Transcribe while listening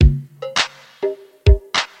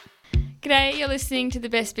G'day, you're listening to the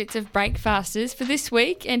best bits of Breakfasters for this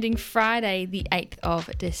week, ending Friday the 8th of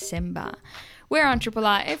December. We're on Triple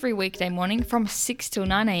R every weekday morning from 6 till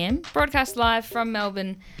 9am, broadcast live from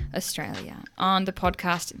Melbourne, Australia. On the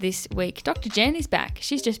podcast this week, Dr. Jen is back.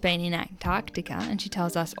 She's just been in Antarctica and she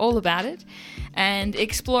tells us all about it and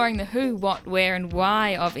exploring the who, what, where and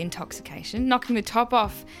why of intoxication. Knocking the top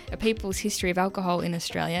off a people's history of alcohol in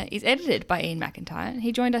Australia is edited by Ian McIntyre.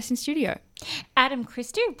 He joined us in studio. Adam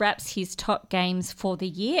Christou wraps his top games for the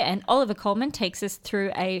year, and Oliver Coleman takes us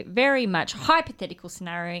through a very much hypothetical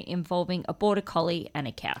scenario involving a border collie and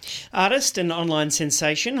a couch. Artist and online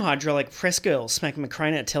sensation, hydraulic press girl Smack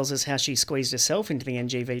McCraney tells us how she squeezed herself into the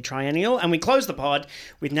NGV triennial, and we close the pod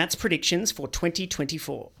with Nat's predictions for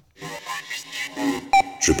 2024.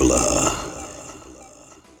 Triple R.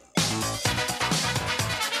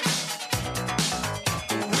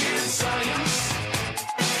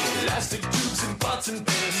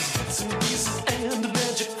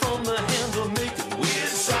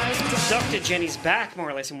 Dr. Jenny's back, more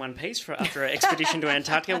or less in one piece, after an expedition to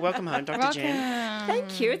Antarctica. Welcome home, Dr. Jen.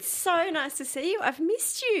 Thank you. It's so nice to see you. I've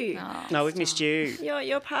missed you. No, we've missed you.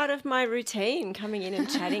 You're part of my routine, coming in and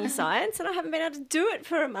chatting science, and I haven't been able to do it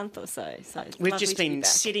for a month or so. So it's we've lovely just to be been back.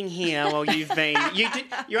 sitting here while you've been.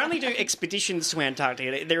 You only do expeditions to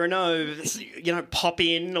Antarctica. There are no, pop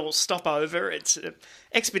in or stop over. It's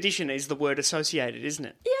expedition is the word associated, isn't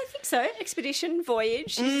it? Yeah, I think so. Expedition,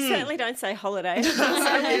 voyage. You certainly don't say holiday. So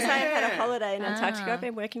I've had a holiday in Antarctica. I've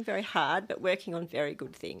been working very hard, but working on very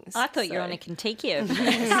good things. I thought you were on a Kentucky over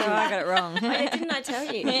there, so I got it wrong. Oh, yeah, didn't I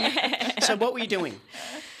tell you? So what were you doing?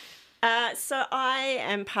 So I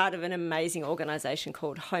am part of an amazing organisation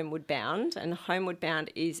called Homeward Bound, and Homeward Bound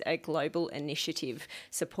is a global initiative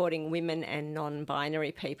supporting women and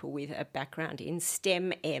non-binary people with a background in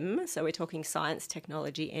STEM, so we're talking science,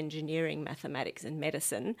 technology, engineering, mathematics and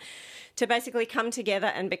medicine, to basically come together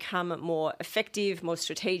and become more effective, more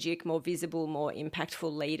strategic, more visible, more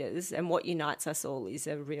impactful leaders. And what unites us all is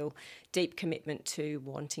a real deep commitment to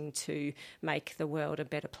wanting to make the world a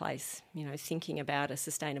better place, thinking about a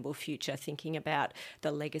sustainable future, thinking about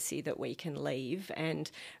the legacy that we can leave,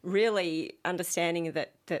 and really understanding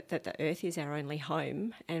that the Earth is our only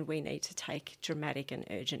home and we need to take dramatic and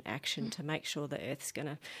urgent action to make sure the Earth's going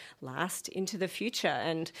to last into the future.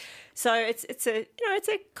 And so it's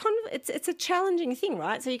a challenging thing,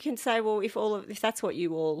 right? So you can say, well, if that's what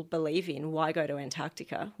you all believe in, why go to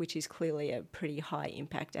Antarctica, which is clearly a pretty high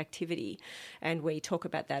impact activity, and we talk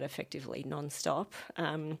about that effectively non-stop.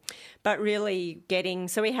 But really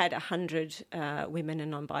so we had 100 women and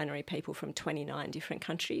non-binary people from 29 different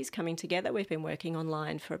countries coming together. We've been working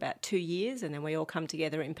online for about 2 years, and then we all come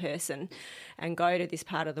together in person and go to this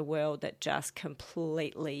part of the world that just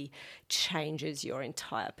completely changes your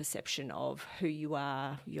entire perception of who you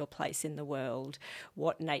are, your place in the world,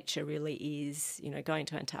 what nature really is. Going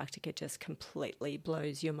to Antarctica just completely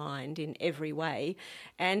blows your mind in every way,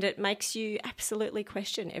 and it makes you absolutely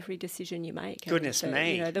question every decision you make. Goodness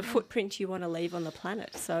me. The footprint you want to leave on the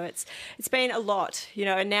planet. So it's been a lot,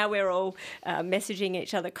 and now we're all messaging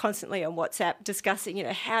each other constantly on WhatsApp, discussing,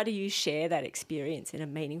 how do you share that experience in a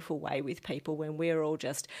meaningful way with people when we're all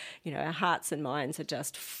just, our hearts and minds are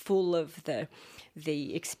just full of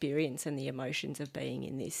the experience and the emotions of being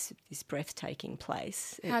in this breathtaking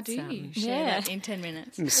place. How do you share that in 10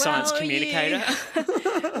 minutes? Science communicator.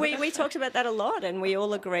 We talked about that a lot, and we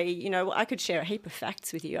all agree, I could share a heap of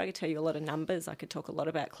facts with you. I could tell you a lot of numbers. I could talk a lot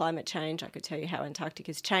about climate change. I could tell you how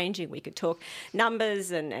Antarctica is changing. We could talk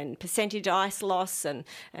numbers and percentage ice loss and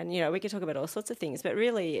we could talk about all sorts of things. But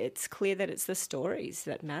really, it's clear that it's the stories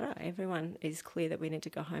that matter. Everyone is clear that we need to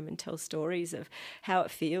go home and tell stories of how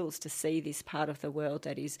it feels to see this part of the world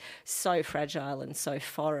that is so fragile and so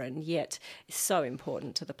foreign, yet so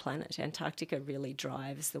important to the planet. Antarctica really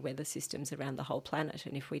drives the weather systems around the whole planet,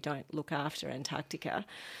 and if we don't look after Antarctica,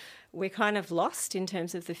 we're kind of lost in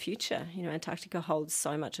terms of the future. Antarctica holds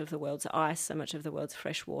so much of the world's ice, so much of the world's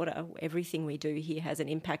fresh water. Everything we do here has an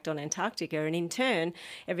impact on Antarctica, and in turn,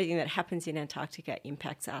 everything that happens in Antarctica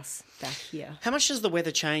impacts us back here. How much does the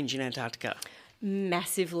weather change in Antarctica?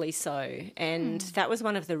 Massively so, and that was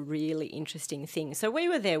one of the really interesting things. So we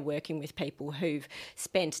were there working with people who've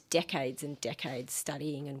spent decades and decades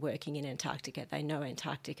studying and working in Antarctica. They know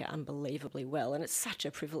Antarctica unbelievably well, and it's such a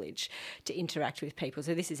privilege to interact with people.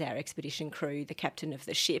 So this is our expedition crew, the captain of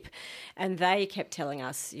the ship, and they kept telling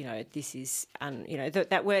us, this is,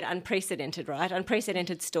 that word unprecedented, right?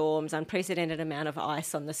 Unprecedented storms, unprecedented amount of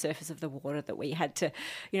ice on the surface of the water that we had to,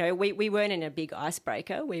 we weren't in a big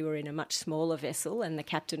icebreaker. We were in a much smaller vessel vessel, and the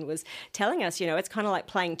captain was telling us, it's kind of like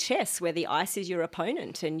playing chess where the ice is your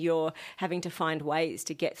opponent and you're having to find ways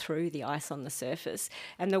to get through the ice on the surface.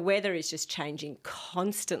 And the weather is just changing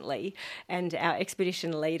constantly. And our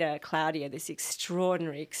expedition leader, Claudia, this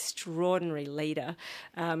extraordinary leader,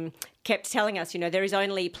 kept telling us, there is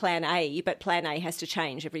only plan A, but plan A has to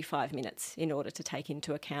change every 5 minutes in order to take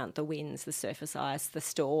into account the winds, the surface ice, the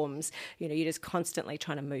storms. You're just constantly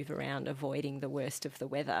trying to move around, avoiding the worst of the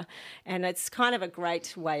weather. And it's kind of a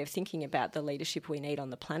great way of thinking about the leadership we need on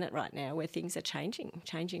the planet right now, where things are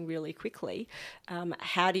changing really quickly.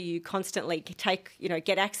 How do you constantly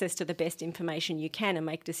get access to the best information you can and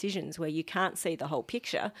make decisions where you can't see the whole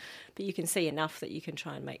picture, but you can see enough that you can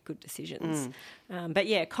try and make good decisions. But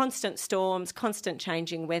yeah, constant storms, constant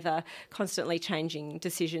changing weather, constantly changing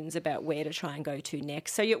decisions about where to try and go to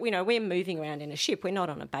next. So, we're moving around in a ship. We're not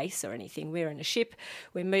on a base or anything. We're in a ship.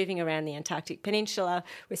 We're moving around the Antarctic Peninsula.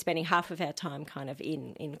 We're spending half of our time kind of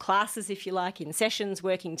in classes, if you like, in sessions,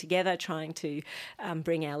 working together, trying to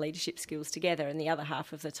bring our leadership skills together. And the other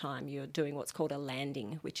half of the time you're doing what's called a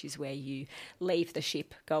landing, which is where you leave the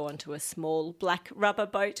ship, go onto a small black rubber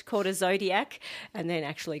boat called a Zodiac, and then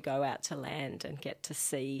actually go out to land and get to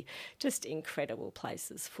see just incredible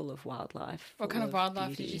places full of wildlife. What kind of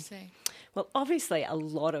wildlife did you see? Well, obviously a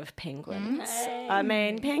lot of penguins. I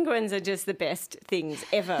mean, penguins are just the best things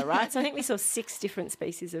ever, right? So I think we saw 6 different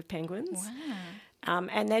species of penguins. Wow.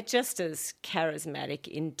 And they're just as charismatic,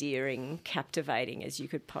 endearing, captivating as you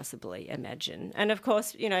could possibly imagine. And of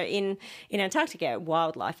course, in Antarctica,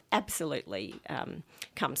 wildlife absolutely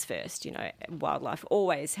comes first. Wildlife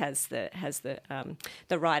always has the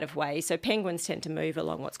right of way. So penguins tend to move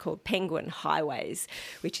along what's called penguin highways,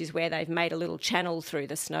 which is where they've made a little channel through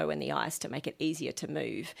the snow and the ice to make it easier to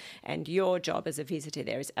move. And your job as a visitor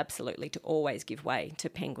there is absolutely to always give way to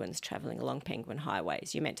penguins travelling along penguin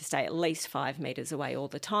highways. You're meant to stay at least 5 metres away all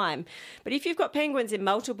the time. But if you've got penguins in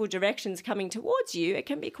multiple directions coming towards you, it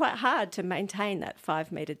can be quite hard to maintain that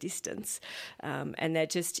 5 metre distance. And they're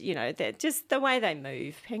just the way they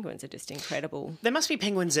move. Penguins are just incredible. There must be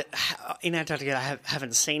penguins in Antarctica that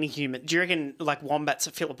haven't seen a human. Do you reckon, like wombats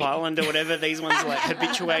at Phillip Island or whatever, these ones are like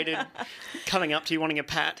habituated, coming up to you wanting a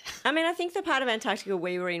pat? I mean, I think the part of Antarctica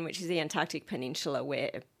we were in, which is the Antarctic Peninsula,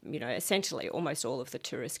 where essentially almost all of the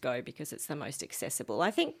tourists go because it's the most accessible.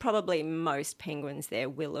 I think probably most penguins there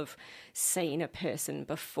will have seen a person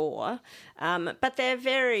before, but they're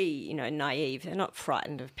very, naive. They're not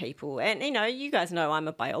frightened of people. And, you guys know I'm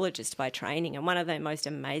a biologist by training, and one of the most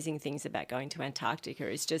amazing things about going to Antarctica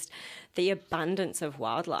is just the abundance of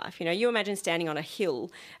wildlife. You imagine standing on a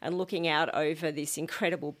hill and looking out over this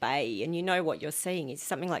incredible bay, and what you're seeing is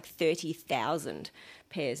something like 30,000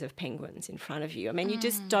 pairs of penguins in front of you. I mean, you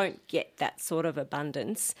just don't get that sort of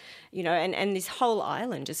abundance, and this whole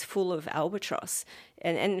island is full of albatross.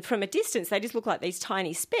 And from a distance, they just look like these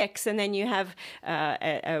tiny specks. And then you have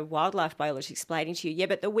a wildlife biologist explaining to you,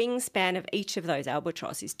 but the wingspan of each of those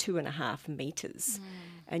albatross is 2.5 metres.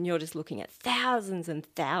 And you're just looking at thousands and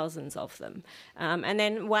thousands of them. And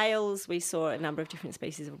then whales, we saw a number of different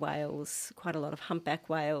species of whales, quite a lot of humpback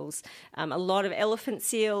whales, a lot of elephant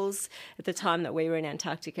seals. At the time that we were in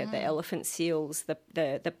Antarctica, the elephant seals,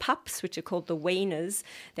 the pups, which are called the weaners,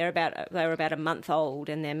 they were about a month old,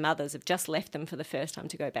 and their mothers have just left them for the first time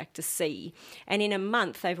to go back to sea. And in a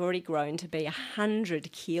month, they've already grown to be 100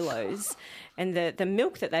 kilos. And the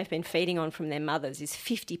milk that they've been feeding on from their mothers is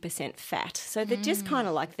 50% fat. So they're just kind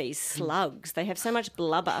of like these slugs. They have so much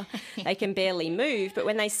blubber, they can barely move. But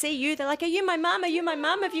when they see you, they're like, "Are you my mum? Are you my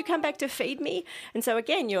mum? Have you come back to feed me?" And so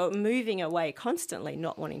again, you're moving away constantly,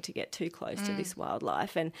 not wanting to get too close to this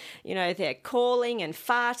wildlife. And, they're calling and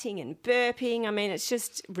farting and burping. I mean, it's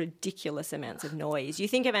just ridiculous amounts of noise. You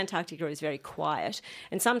think of Antarctica as very quiet,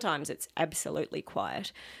 and sometimes it's absolutely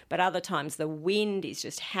quiet. But other times the wind is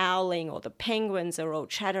just howling, or the penguins are all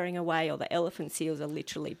chattering away, or the elephant seals are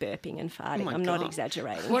literally burping and farting. I'm not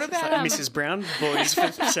exaggerating. What about Mrs. Brown boys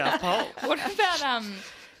for South Pole? What about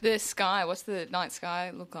the sky? What's the night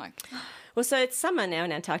sky look like? Well, so it's summer now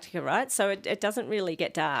in Antarctica, right? So it doesn't really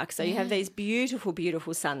get dark. So you have these beautiful,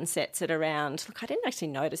 beautiful sunsets at around, look, I didn't actually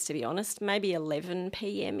notice, to be honest, maybe 11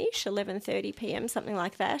 p.m.-ish, 11:30 p.m., something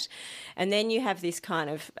like that. And then you have this kind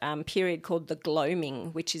of period called the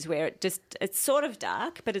gloaming, which is where it's sort of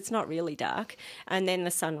dark, but it's not really dark. And then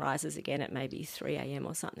the sun rises again at maybe 3 a.m.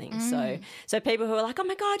 or something. So people who are like, "Oh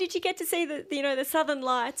my God, did you get to see the southern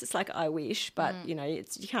lights?" It's like, I wish, but,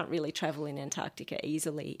 you can't really travel in Antarctica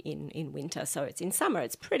easily in winter. So it's in summer,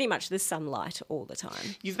 it's pretty much the sunlight all the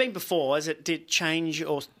time. You've been before. Did it change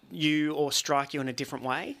or strike you in a different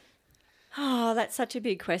way? Oh, that's such a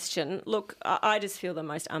big question. Look, I just feel the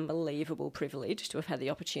most unbelievable privilege to have had the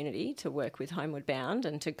opportunity to work with Homeward Bound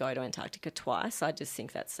and to go to Antarctica twice. I just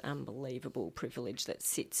think that's unbelievable privilege that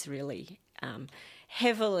sits really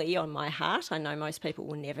heavily on my heart. I know most people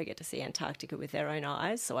will never get to see Antarctica with their own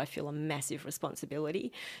eyes, so I feel a massive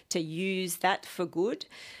responsibility to use that for good.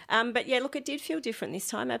 But yeah, look, it did feel different this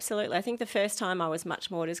time, absolutely. I think the first time I was much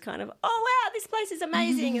more just kind of, oh, wow, this place is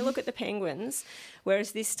amazing, and look at the penguins.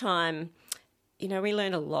 Whereas this time, you know, we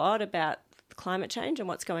learned a lot about climate change and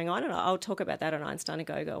what's going on, and I'll talk about that on Einstein A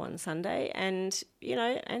Go-Go on Sunday. And, you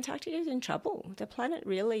know, Antarctica is in trouble. The planet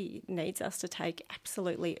really needs us to take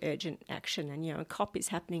absolutely urgent action, and, you know, COP is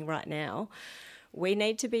happening right now. We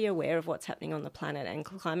need to be aware of what's happening on the planet, and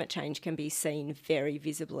climate change can be seen very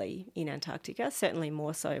visibly in Antarctica, certainly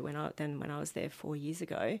more so than when I was there 4 years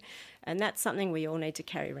ago. And that's something we all need to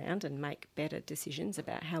carry around and make better decisions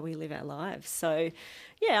about how we live our lives. So,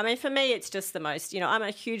 yeah, I mean, for me, it's just the most, you know, I'm a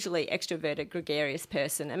hugely extroverted, gregarious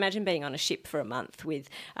person. Imagine being on a ship for a month with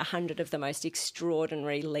 100 of the most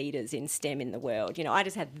extraordinary leaders in STEM in the world. You know, I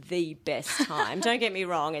just had the best time. Don't get me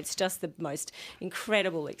wrong, it's just the most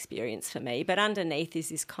incredible experience for me. But underneath is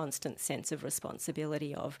this constant sense of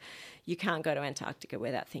responsibility of you can't go to Antarctica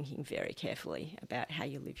without thinking very carefully about how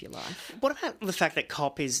you live your life. What about the fact that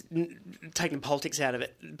COP is taking politics out of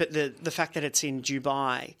it, but the fact that it's in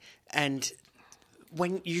Dubai, and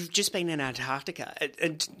when you've just been in Antarctica,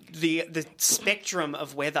 and the spectrum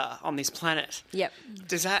of weather on this planet, yep,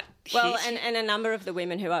 does that well, and a number of the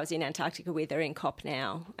women who I was in Antarctica with are in COP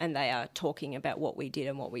now, and they are talking about what we did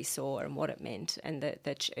and what we saw and what it meant, and the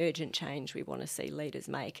urgent change we want to see leaders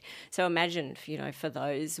make. So imagine, you know, for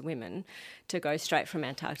those women to go straight from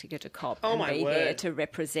Antarctica to COP and be there to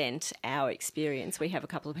represent our experience. We have a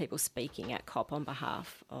couple of people speaking at COP on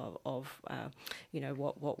behalf of you know,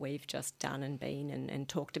 what we've just done and been and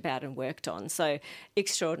talked about and worked on. So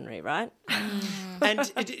extraordinary, right?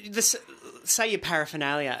 And say your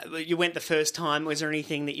paraphernalia, you went the first time, was there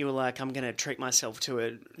anything that you were like, I'm going to treat myself to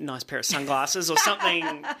a nice pair of sunglasses or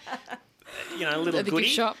something, you know, a little goodie?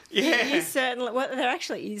 Gift shop. Yeah. You certainly, well, there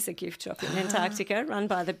actually is a gift shop in Antarctica run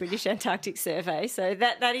by the British Antarctic Survey, so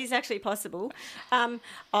that is actually possible.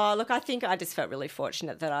 Look, I think I just felt really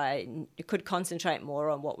fortunate that I could concentrate more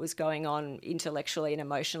on what was going on intellectually and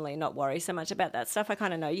emotionally and not worry so much about that stuff. I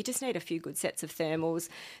kind of know you just need a few good sets of thermals.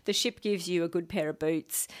 The ship gives you a good pair of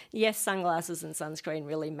boots. Yes, sunglasses and sunscreen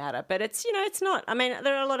really matter, but it's, you know, it's not. I mean,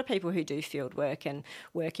 there are a lot of people who do field work and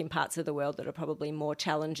work in parts of the world that are probably more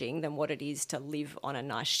challenging than what it is to live on a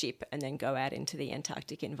nice ship and then go out into the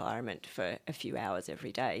Antarctic environment for a few hours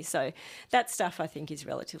every day. So that stuff I think is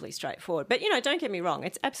relatively straightforward. But, you know, don't get me wrong,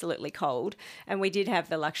 it's absolutely cold. And we did have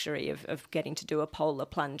the luxury of getting to do a polar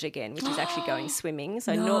plunge again, which is actually going swimming.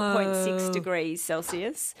 So 0.6 degrees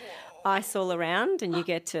Celsius. Ice all around, and you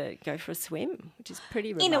get to go for a swim, which is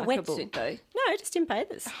pretty remarkable. In a wetsuit, though? No, just in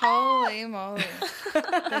bathers. Holy moly.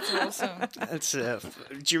 That's awesome.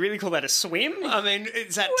 Do you really call that a swim? I mean,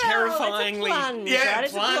 is that terrifyingly... It's a plunge, right?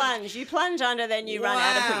 It's a plunge. You plunge under, then you run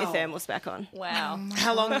out and put your thermals back on. Wow.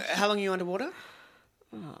 How long are you underwater?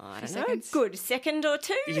 Oh, I don't know. Good second or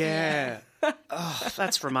two. Yeah. Oh,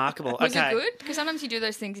 that's remarkable. Was it good? Because sometimes you do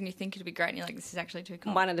those things and you think it'll be great and you're like, this is actually too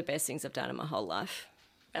cool. One of the best things I've done in my whole life.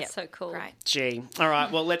 That's so cool. Great. Gee. All right,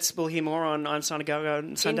 well, we'll hear more on Einstein A Go-Go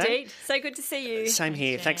on Sunday. Indeed. So good to see you. Same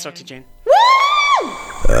here. Thanks, Dr. Jen.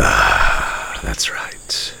 That's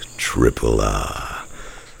right. Triple R.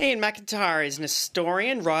 Ian McIntyre is an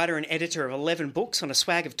historian, writer and editor of 11 books on a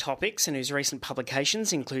swag of topics, and whose recent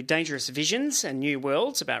publications include Dangerous Visions and New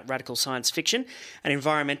Worlds about radical science fiction and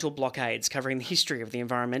environmental blockades, covering the history of the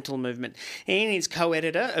environmental movement. Ian is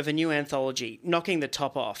co-editor of a new anthology, Knocking the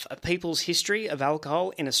Top Off, A People's History of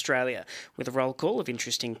Alcohol in Australia, with a roll call of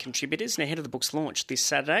interesting contributors, and ahead of the book's launch this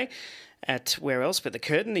Saturday at Where Else But the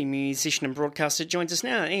Curtain. The musician and broadcaster joins us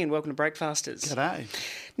now. Ian, welcome to Breakfasters. G'day.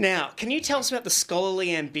 Now, can you tell us about the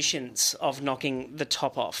scholarly ambitions of Knocking the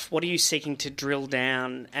Top Off? What are you seeking to drill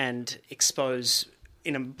down and expose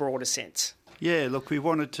in a broader sense? Yeah, look, we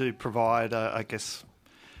wanted to provide, I guess,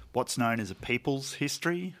 what's known as a people's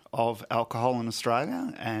history of alcohol in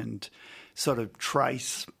Australia and sort of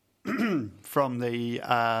trace from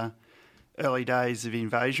the early days of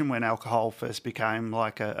invasion when alcohol first became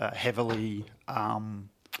like a heavily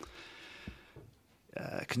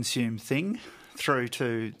consumed thing through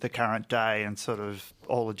to the current day and sort of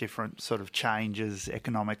all the different sort of changes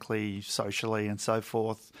economically, socially and so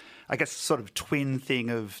forth. I guess sort of twin thing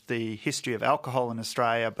of the history of alcohol in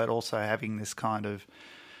Australia, but also having this kind of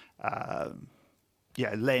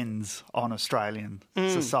lens on Australian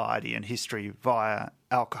society and history via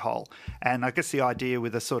alcohol. And I guess the idea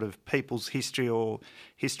with a sort of people's history or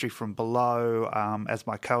history from below, as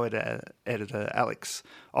my co-editor Alex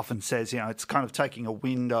often says, it's kind of taking a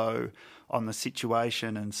window on the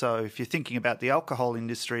situation. And so if you're thinking about the alcohol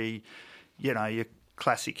industry, your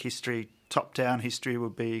classic history, top-down history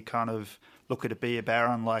would be kind of look at a beer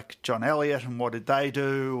baron like John Elliott and what did they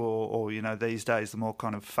do, or these days the more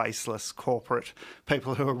kind of faceless corporate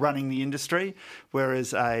people who are running the industry,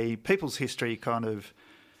 whereas a people's history kind of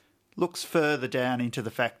looks further down into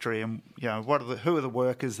the factory and, who are the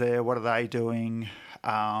workers there, what are they doing,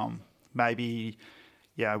 maybe...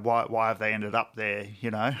 why have they ended up there,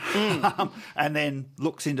 and then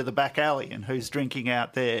looks into the back alley and who's drinking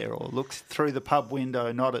out there, or looks through the pub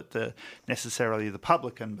window, not at necessarily the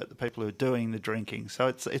publican, but the people who are doing the drinking. So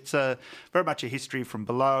it's a very much a history from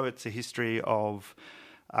below. It's a history of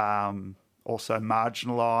also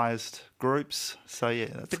marginalised groups. So,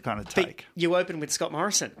 that's the kind of take. You open with Scott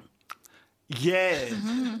Morrison. Yeah,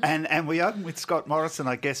 and we open with Scott Morrison,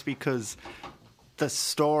 I guess, because the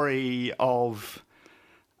story of...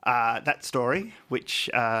 that story, which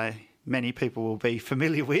many people will be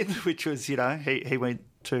familiar with, which was, he went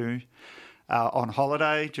to on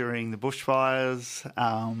holiday during the bushfires,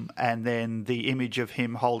 and then the image of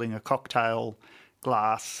him holding a cocktail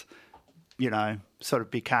glass, sort of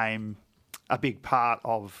became a big part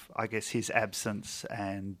of, I guess, his absence,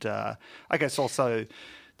 and I guess also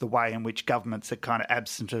the way in which governments had kind of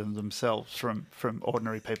absented themselves from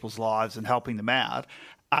ordinary people's lives and helping them out.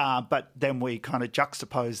 But then we kind of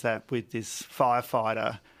juxtapose that with this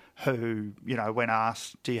firefighter who, when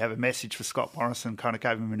asked, do you have a message for Scott Morrison, kind of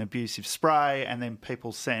gave him an abusive spray, and then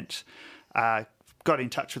people got in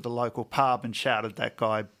touch with the local pub and shouted that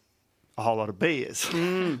guy a whole lot of beers,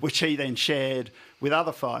 which he then shared with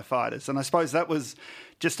other firefighters. And I suppose that was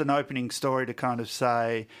just an opening story to kind of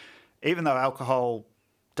say, even though alcohol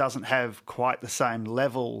doesn't have quite the same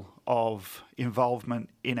level of involvement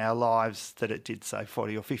in our lives that it did, say,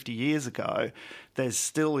 40 or 50 years ago, there's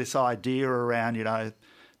still this idea around,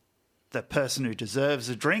 the person who deserves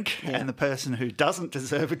a drink and the person who doesn't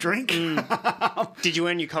deserve a drink. Did you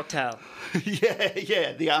earn your cocktail?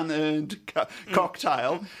 Yeah, the unearned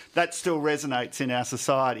cocktail, that still resonates in our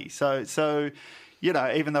society. So,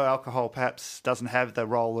 even though alcohol perhaps doesn't have the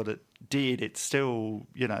role that it did, it's still,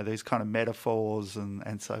 these kind of metaphors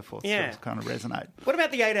and so forth still kind of resonate. What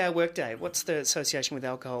about the 8-hour workday? What's the association with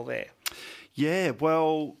alcohol there? Yeah,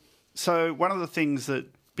 well, so one of the things that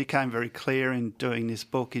became very clear in doing this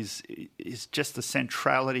book is just the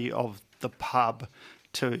centrality of the pub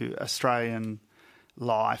to Australian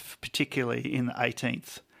life, particularly in the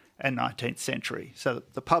 18th and 19th century. So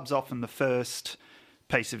the pub's often the first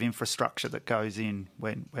piece of infrastructure that goes in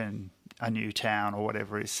when a new town or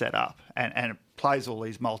whatever is set up, and it plays all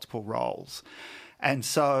these multiple roles. And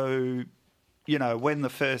so, when the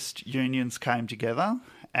first unions came together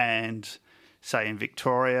and, say, in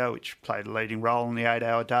Victoria, which played a leading role in the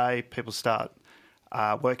 8-hour day, people start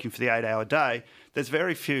working for the 8-hour day, there's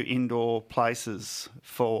very few indoor places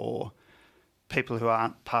for people who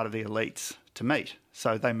aren't part of the elites to meet.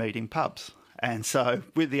 So they meet in pubs. And so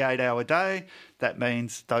with the 8-hour day, that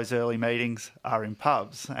means those early meetings are in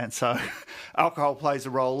pubs. And so alcohol plays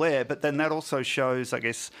a role there. But then that also shows, I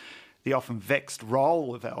guess, the often vexed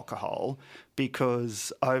role of alcohol,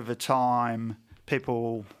 because over time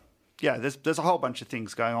people... there's a whole bunch of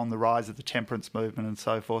things going on, the rise of the temperance movement and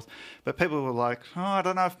so forth. But people were like, I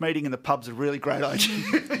don't know if meeting in the pub's a really great idea.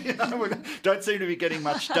 We don't seem to be getting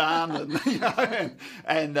much done.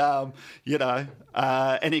 And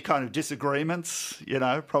any kind of disagreements,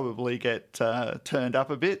 probably get turned up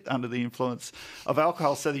a bit under the influence of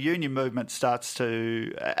alcohol. So the union movement starts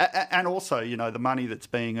to... And also, the money that's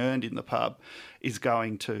being earned in the pub is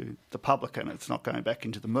going to the publican. It's not going back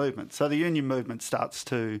into the movement. So the union movement starts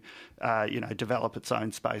to, develop its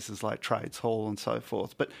own spaces like Trades Hall and so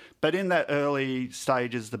forth. But in that early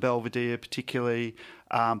stages, the Belvedere particularly,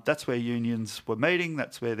 that's where unions were meeting.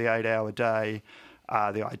 That's where the 8-hour day,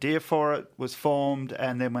 the idea for it was formed.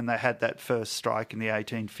 And then when they had that first strike in the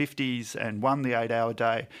 1850s and won the 8-hour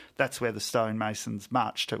day, that's where the stonemasons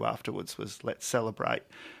marched to afterwards, was let's celebrate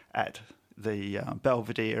at the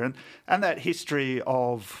Belvedere. And that history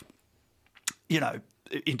of,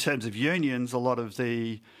 in terms of unions, a lot of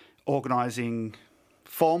the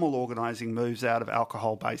formal organising moves out of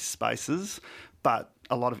alcohol-based spaces, but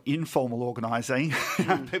a lot of informal organising.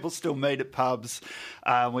 People still meet at pubs.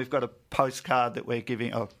 We've got a postcard that we're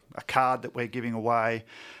giving, a card that we're giving away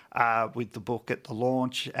with the book at the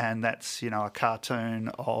launch, and that's, a cartoon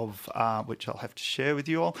of, which I'll have to share with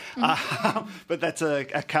you all, but that's a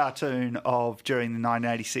cartoon of during the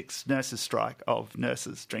 1986 nurses' strike of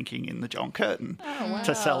nurses drinking in the John Curtin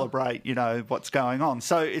to celebrate, what's going on.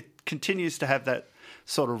 So it continues to have that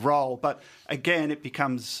sort of role, but again, it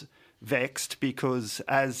becomes vexed because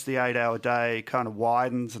as the 8-hour day kind of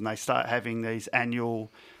widens and they start having these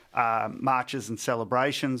annual marches and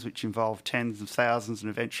celebrations which involve tens of thousands and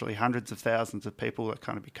eventually hundreds of thousands of people that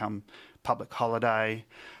kind of become public holiday,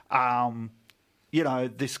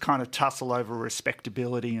 this kind of tussle over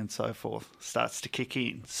respectability and so forth starts to kick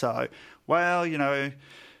in. So,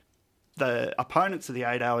 the opponents of the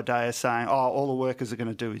 8-hour day are saying, all the workers are going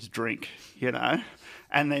to do is drink,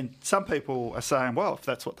 And then some people are saying, well, if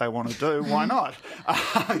that's what they want to do, why not?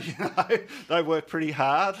 They work pretty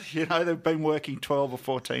hard. They've been working 12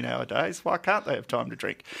 or 14-hour days. Why can't they have time to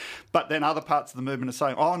drink? But then other parts of the movement are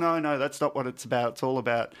saying, no, that's not what it's about. It's all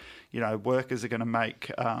about, workers are going to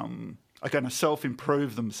are going to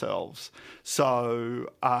self-improve themselves.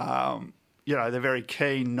 So, they're very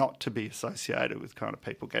keen not to be associated with kind of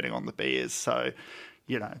people getting on the beers. So,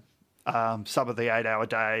 some of the 8-hour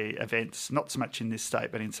day events, not so much in this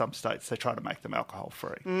state, but in some states, they try to make them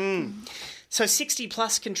alcohol-free. So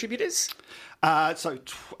 60-plus contributors? I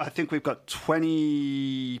think we've got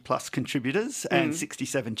 20-plus contributors and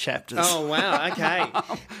 67 chapters. Oh, wow, okay.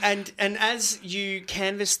 And as you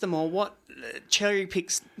canvass them all, what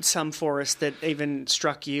cherry-pick some for us that even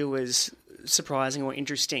struck you as surprising or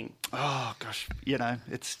interesting? Oh, gosh,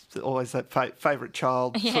 it's always that favourite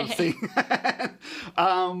child sort of thing.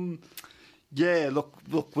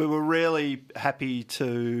 Look, we were really happy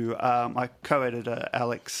to, my co-editor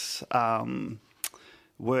Alex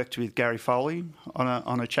worked with Gary Foley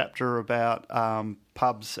on a chapter about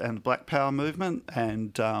pubs and the Black Power movement,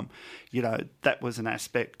 and, that was an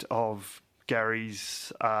aspect of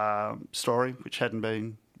Gary's story which hadn't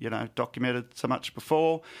been documented so much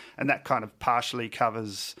before, and that kind of partially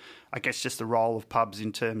covers, I guess, just the role of pubs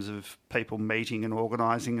in terms of people meeting and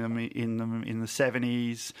organising them in the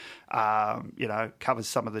 70s. Covers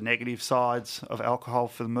some of the negative sides of alcohol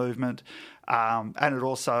for the movement, and it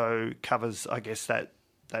also covers, I guess, that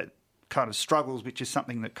kind of struggles, which is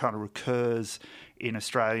something that kind of recurs in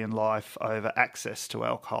Australian life over access to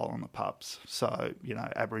alcohol in the pubs. So,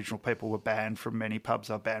 Aboriginal people were banned from many pubs.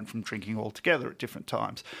 They were banned from drinking altogether at different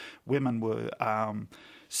times. Women were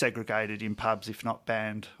segregated in pubs, if not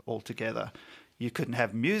banned altogether. You couldn't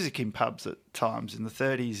have music in pubs at times. In the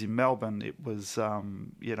 30s in Melbourne, it was,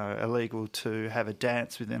 illegal to have a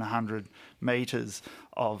dance within 100 metres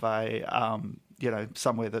of a...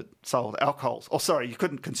 somewhere that sold alcohol. You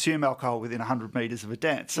couldn't consume alcohol within 100 metres of a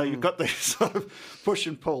dance. So you've got this sort of push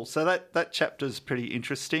and pull. So that chapter's pretty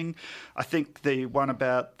interesting. I think the one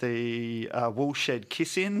about the woolshed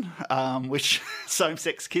kiss-in, which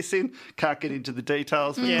same-sex kiss-in, can't get into the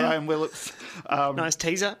details, but Graham Willet's nice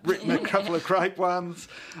teaser. Written a couple of great ones.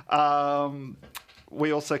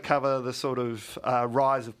 We also cover the sort of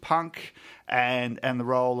rise of punk and the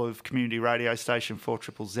role of community radio station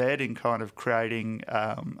 4ZZZ in kind of creating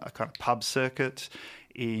a kind of pub circuit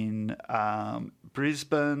in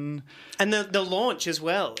Brisbane. And the launch as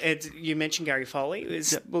well. You mentioned Gary Foley.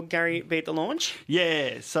 Will Gary be at the launch?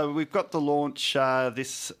 Yeah, so we've got the launch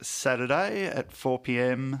this Saturday at 4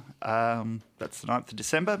 p.m. That's the 9th of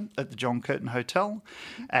December at the John Curtin Hotel.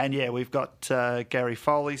 And, we've got Gary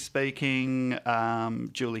Foley speaking,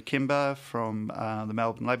 Julie Kimber from the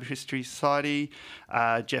Melbourne Labour History Society,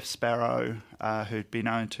 Jeff Sparrow, who'd be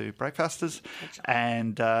known to Breakfasters,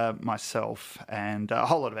 and myself, and a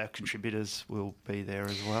whole lot of our contributors will be there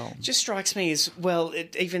as well. Just strikes me as well,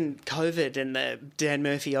 even COVID and the Dan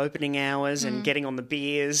Murphy opening hours and getting on the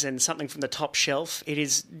beers and something from the top shelf, it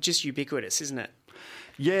is just ubiquitous, isn't it?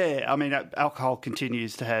 Yeah, I mean, alcohol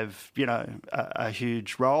continues to have, a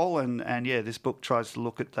huge role, and this book tries to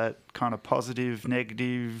look at that kind of positive,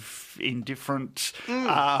 negative, indifferent.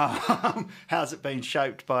 How's it been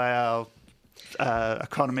shaped by our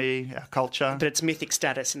economy, our culture? But it's mythic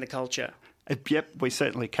status in the culture. Yep, we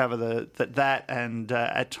certainly cover that, and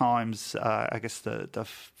at times, I guess the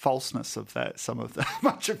falseness of that,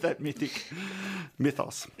 much of that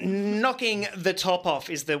mythos. Knocking the Top Off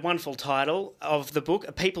is the wonderful title of the book,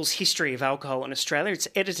 A People's History of Alcohol in Australia. It's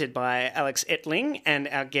edited by Alex Ettling and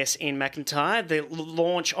our guest Ian McIntyre. The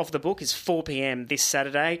launch of the book is 4 p.m. this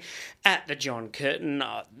Saturday at the John Curtin,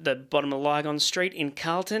 the bottom of Lygon Street in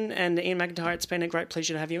Carlton. And Ian McIntyre, it's been a great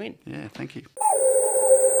pleasure to have you in. Yeah, thank you.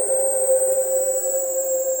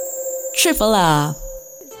 Triple R.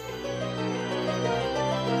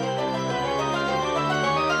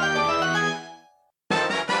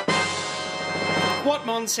 What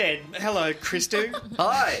Mon said. Hello, Christu.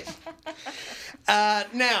 Hi.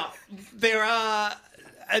 Now, there are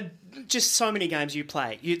just so many games you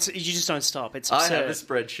play. You just don't stop. It's I absurd. have a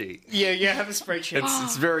spreadsheet. Yeah, you have a spreadsheet.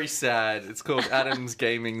 It's very sad. It's called Adam's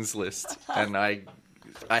Gaming's List, and I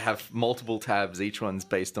have multiple tabs. Each one's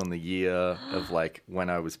based on the year of like when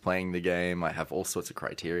I was playing the game. I have all sorts of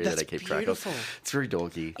criteria that I keep track of. It's very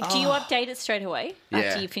dorky. Do you update it straight away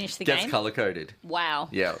after you finish the Gets game? color coded. Wow.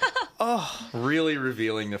 Yeah. Really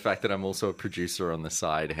revealing the fact that I'm also a producer on the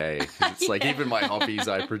side. Hey, 'cause it's like even my hobbies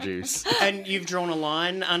I produce. And you've drawn a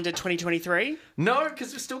line under 2023? No,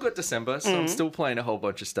 because we've still got December, so I'm still playing a whole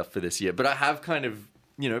bunch of stuff for this year. But I have kind of,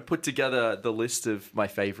 put together the list of my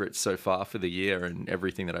favorites so far for the year and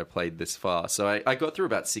everything that I played this far. So I got through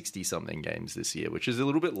about 60-something games this year, which is a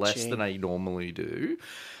little bit less than I normally do.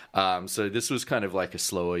 So this was kind of like a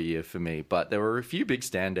slower year for me, but there were a few big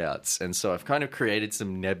standouts. And so I've kind of created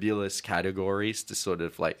some nebulous categories to sort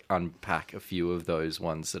of like unpack a few of those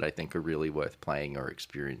ones that I think are really worth playing or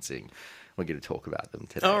experiencing. We're going to talk about them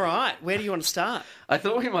today. All right. Where do you want to start? I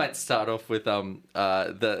thought we might start off with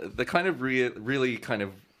the kind of really kind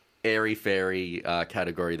of airy-fairy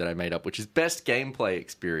category that I made up, which is best gameplay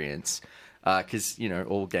experience. Because,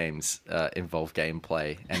 all games involve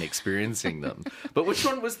gameplay and experiencing them. But which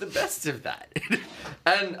one was the best of that?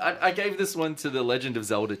 And I gave this one to The Legend of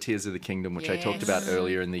Zelda Tears of the Kingdom, which I talked about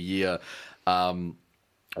earlier in the year,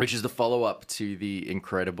 which is the follow-up to the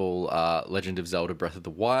incredible Legend of Zelda Breath of the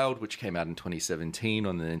Wild, which came out in 2017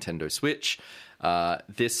 on the Nintendo Switch.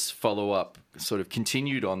 This follow-up sort of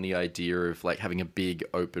continued on the idea of like having a big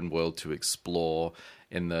open world to explore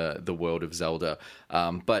in the world of Zelda,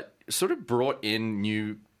 but sort of brought in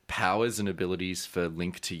new powers and abilities for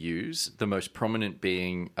Link to use, the most prominent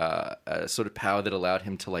being a sort of power that allowed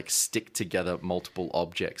him to like stick together multiple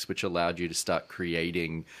objects, which allowed you to start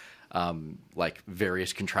creating like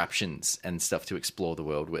various contraptions and stuff to explore the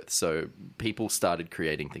world with. So people started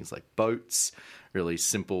creating things like boats. Really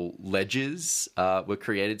simple ledges were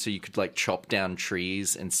created, so you could like chop down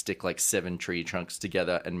trees and stick like 7 tree trunks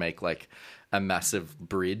together and make like a massive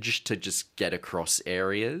bridge to just get across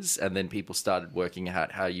areas. And then people started working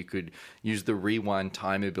out how you could use the rewind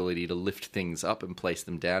time ability to lift things up and place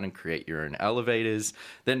them down and create your own elevators.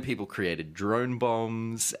 Then people created drone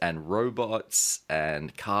bombs and robots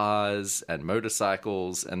and cars and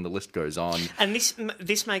motorcycles, and the list goes on. And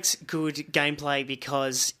this makes good gameplay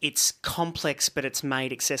because it's complex, but it's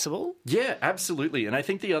made accessible. Yeah, absolutely. And I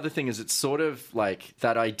think the other thing is it's sort of like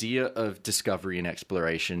that idea of discovery and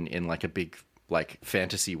exploration in like a big like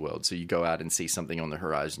fantasy world. So you go out and see something on the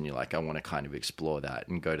horizon, you're like, I want to kind of explore that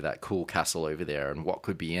and go to that cool castle over there and what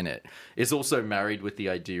could be in it, is also married with the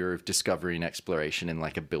idea of discovery and exploration in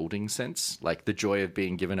like a building sense, like the joy of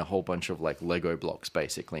being given a whole bunch of like Lego blocks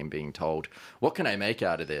basically and being told, what can I make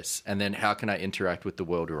out of this? And then how can I interact with the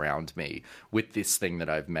world around me with this thing that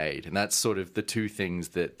I've made? And that's sort of the two things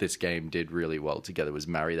that this game did really well together, was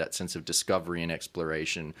marry that sense of discovery and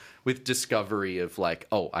exploration with discovery of like,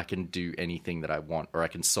 oh, I can do anything that I want, or I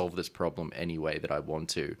can solve this problem any way that I want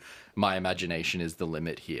to. My imagination is the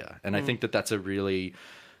limit here. And I think that that's a really...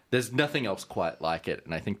 There's nothing else quite like it,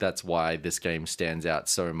 and I think that's why this game stands out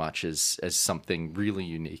so much as something really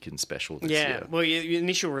unique and special this year. Well, your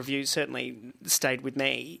initial review certainly stayed with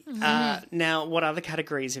me. Now, what other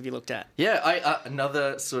categories have you looked at? Yeah,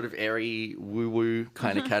 another sort of airy woo-woo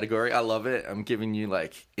kind of category. I love it. I'm giving you,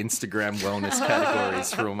 like, Instagram wellness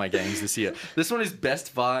categories for all my games this year. This one is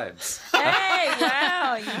best vibes. Hey,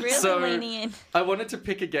 wow, you're really leaning in. I wanted to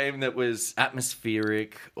pick a game that was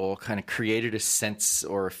atmospheric or kind of created a sense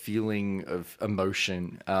or a feeling of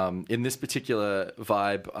emotion. In this particular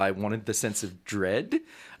vibe, I wanted the sense of dread.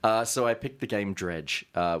 So I picked the game Dredge,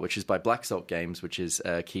 which is by Black Salt Games, which is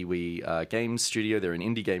a Kiwi games studio. They're an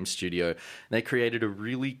indie game studio. And they created a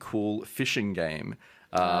really cool fishing game,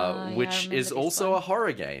 which is also a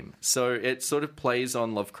horror game. So it sort of plays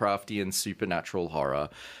on Lovecraftian supernatural horror.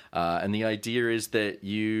 And the idea is that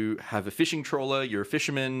you have a fishing trawler, you're a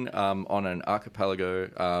fisherman on an archipelago,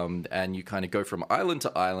 and you kind of go from island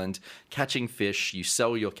to island, catching fish. You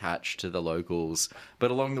sell your catch to the locals,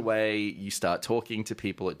 but along the way, you start talking to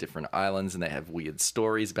people at different islands, and they have weird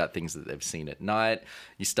stories about things that they've seen at night.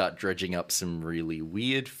 You start dredging up some really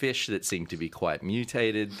weird fish that seem to be quite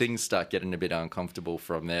mutated. Things start getting a bit uncomfortable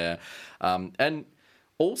from there. And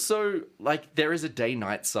Also, like, there is a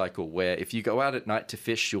day-night cycle where if you go out at night to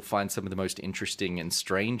fish, you'll find some of the most interesting and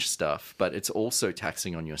strange stuff, but it's also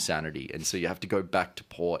taxing on your sanity. And so you have to go back to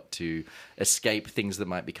port to escape things that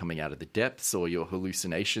might be coming out of the depths or your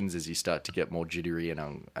hallucinations as you start to get more jittery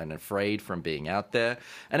and afraid from being out there.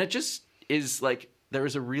 And it just is like... There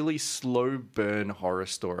is a really slow burn horror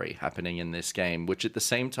story happening in this game, which at the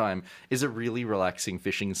same time is a really relaxing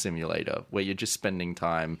fishing simulator where you're just spending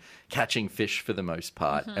time catching fish for the most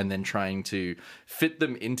part and then trying to fit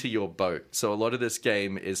them into your boat. So a lot of this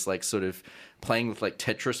game is like sort of playing with like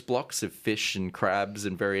Tetris blocks of fish and crabs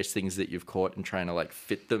and various things that you've caught and trying to like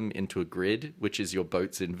fit them into a grid, which is your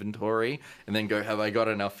boat's inventory, and then go, have I got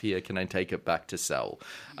enough here? Can I take it back to sell?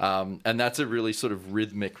 And that's a really sort of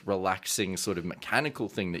rhythmic, relaxing sort of mechanical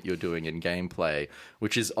thing that you're doing in gameplay,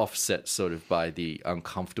 which is offset sort of by the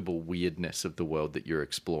uncomfortable weirdness of the world that you're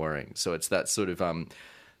exploring. So it's that sort of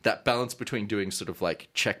that balance between doing sort of like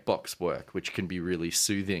checkbox work, which can be really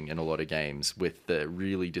soothing in a lot of games, with the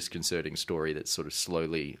really disconcerting story that's sort of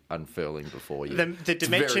slowly unfurling before you. The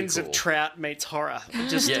dimensions of trout meets horror.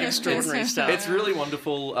 Just extraordinary stuff. It's really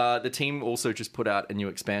wonderful. The team also just put out a new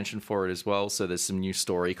expansion for it as well, so there's some new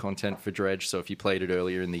story content for Dredge. So if you played it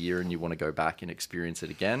earlier in the year and you want to go back and experience it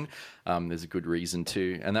again, there's a good reason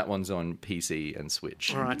to. And that one's on PC and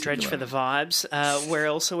Switch. All right, Dredge for the vibes. Where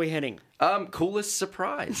else are we heading? Coolest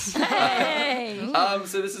surprise. Hey!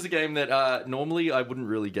 So this is a game that normally I wouldn't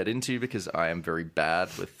really get into because I am very bad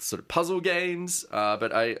with sort of puzzle games,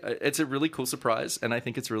 but it's a really cool surprise, and I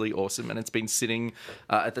think it's really awesome, and it's been sitting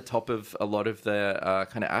at the top of a lot of the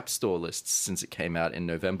kind of app store lists since it came out in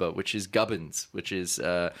November, which is Gubbins, which is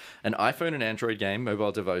an iPhone and Android game,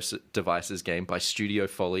 mobile devices game by Studio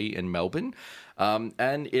Folly in Melbourne.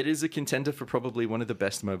 And it is a contender for probably one of the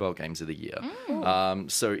best mobile games of the year.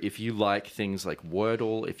 So if you like things like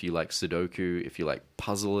Wordle, if you like Sudoku, if you like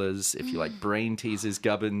puzzlers, if you like brain teasers,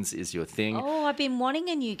 Gubbins is your thing. Oh, I've been wanting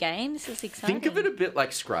a new game. This is exciting. Think of it a bit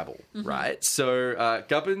like Scrabble, right? So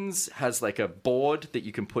Gubbins has like a board that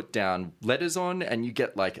you can put down letters on, and you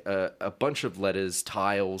get like a bunch of letters,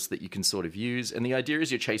 tiles that you can sort of use. And the idea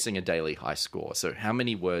is you're chasing a daily high score. So how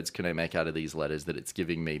many words can I make out of these letters that it's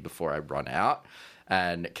giving me before I run out?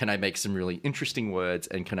 And can I make some really interesting words,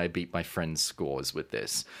 and can I beat my friends' scores with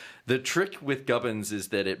this? The trick with Gubbins is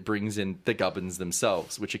that it brings in the Gubbins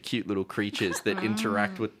themselves, which are cute little creatures that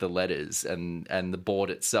interact with the letters and the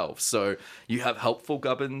board itself. So you have helpful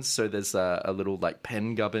Gubbins. So there's a little like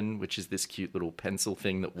pen Gubbin, which is this cute little pencil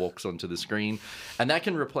thing that walks onto the screen. And that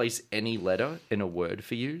can replace any letter in a word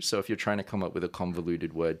for you. So if you're trying to come up with a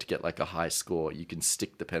convoluted word to get like a high score, you can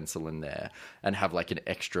stick the pencil in there and have like an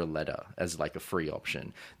extra letter as like a free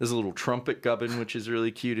option. There's a little trumpet Gubbin, which is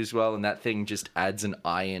really cute as well. And that thing just adds an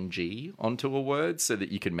ing onto a word so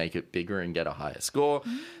that you can make it bigger and get a higher score.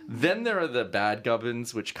 Then there are the bad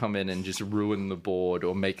Gubbins, which come in and just ruin the board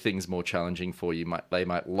or make things more challenging for you. They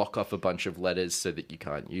might lock off a bunch of letters so that you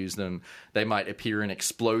can't use them. They might appear and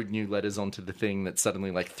explode new letters onto the thing that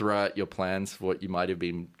suddenly like throw out your plans for what you might have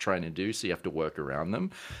been trying to do, so you have to work around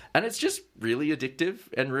them. And it's just really addictive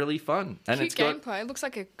and really fun. And Cute gameplay. It looks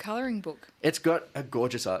like a colouring book. It's got a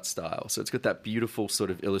gorgeous art style. So it's got that beautiful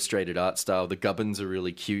sort of illustrated art style. The Gubbins are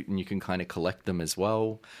really cute, and you can kind of collect them as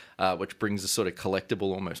well, which brings a sort of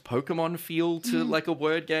collectible, almost Pokemon feel to like a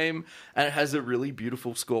word game. And it has a really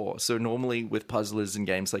beautiful score. So normally with puzzlers and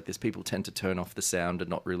games like this, people tend to turn off the sound and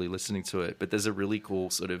not really listening to it. But there's a really cool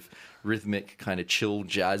sort of rhythmic kind of chill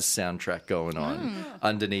jazz soundtrack going on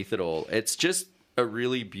underneath it all. It's just a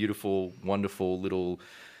really beautiful, wonderful little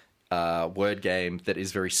word game that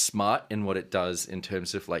is very smart in what it does in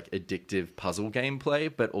terms of like addictive puzzle gameplay,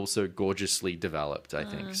 but also gorgeously developed, I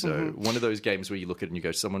think. So one of those games where you look at it and you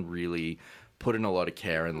go, someone really put in a lot of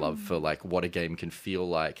care and love for like what a game can feel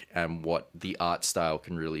like and what the art style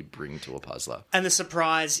can really bring to a puzzler. And the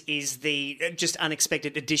surprise is the just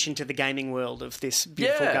unexpected addition to the gaming world of this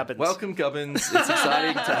beautiful Gubbins. Welcome, Gubbins. It's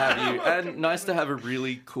exciting to have you, and nice to have a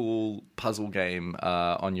really cool puzzle game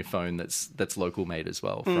on your phone that's local made as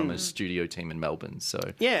well from a studio team in Melbourne. So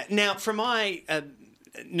yeah. Now, from my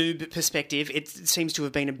noob perspective, it seems to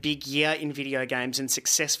have been a big year in video games and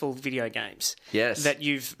successful video games. Yes. That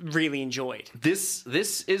you've really enjoyed. This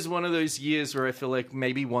is one of those years where I feel like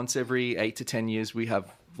maybe once every 8 to 10 years we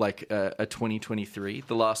have like a 2023.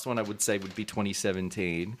 The last one I would say would be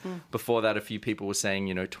 2017. Before that, a few people were saying,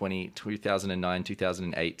 2009,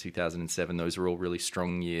 2008, 2007, those were all really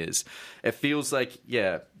strong years. It feels like,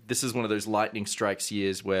 this is one of those lightning strikes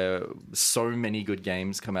years where so many good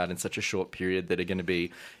games come out in such a short period that are going to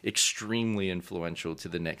be extremely influential to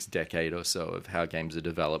the next decade or so of how games are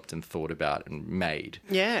developed and thought about and made.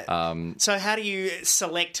 Yeah. So how do you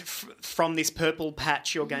select from this purple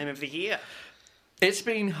patch your game of the year? It's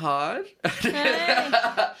been hard.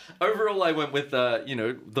 Overall, I went with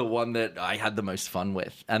the one that I had the most fun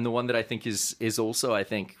with, and the one that I think is also, I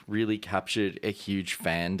think, really captured a huge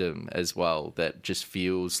fandom as well. That just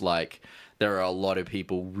feels like there are a lot of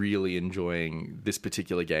people really enjoying this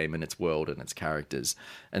particular game and its world and its characters.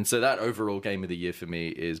 And so that overall game of the year for me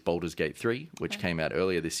is Baldur's Gate 3, which came out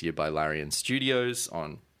earlier this year by Larian Studios,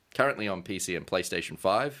 currently on PC and PlayStation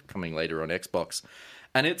 5, coming later on Xbox.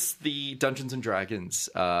 And it's the Dungeons & Dragons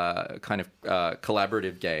kind of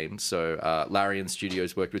collaborative game. So Larian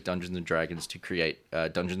Studios worked with Dungeons & Dragons to create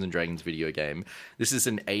Dungeons & Dragons video game. This is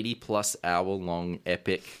an 80-plus hour-long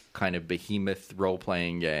epic kind of behemoth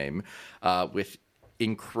role-playing game with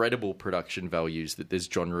incredible production values that this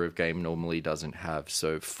genre of game normally doesn't have.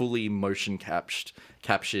 So fully motion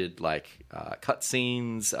captured like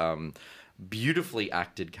cutscenes, beautifully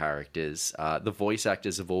acted characters. The voice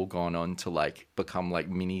actors have all gone on to like become like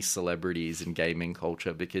mini celebrities in gaming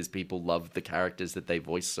culture because people love the characters that they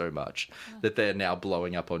voice so much that they're now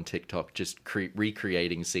blowing up on TikTok just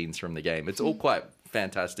recreating scenes from the game. It's all quite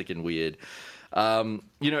fantastic and weird.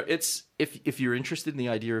 It's if you're interested in the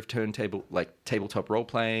idea of tabletop role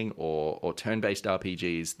playing or turn-based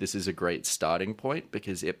RPGs, this is a great starting point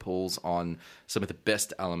because it pulls on some of the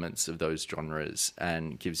best elements of those genres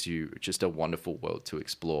and gives you just a wonderful world to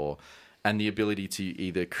explore and the ability to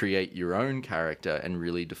either create your own character and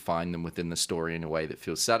really define them within the story in a way that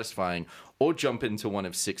feels satisfying, or jump into one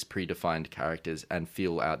of 6 predefined characters and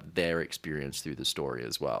feel out their experience through the story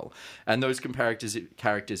as well. And those characters,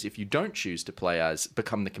 if you don't choose to play as,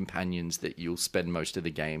 become the companions that you'll spend most of the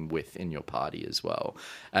game with in your party as well.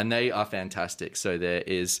 And they are fantastic. So there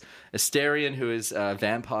is Asterion, who is a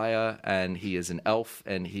vampire, and he is an elf,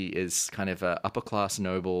 and he is kind of an upper-class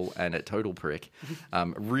noble and a total prick.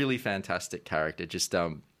 Really fantastic character. Just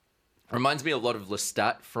reminds me a lot of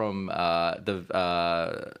Lestat from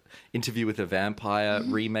the Interview with a Vampire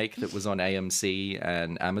remake that was on AMC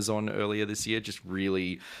and Amazon earlier this year.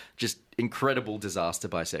 Just incredible disaster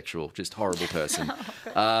bisexual, just horrible person.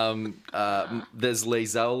 There's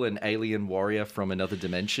Lae'zel, an alien warrior from another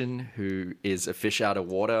dimension who is a fish out of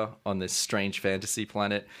water on this strange fantasy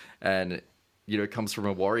planet and comes from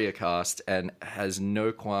a warrior caste and has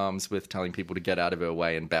no qualms with telling people to get out of her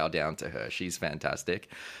way and bow down to her. She's fantastic.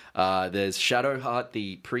 There's Shadowheart,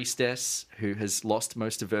 the priestess, who has lost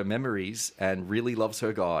most of her memories and really loves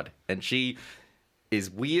her god. And she is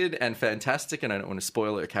weird and fantastic, and I don't want to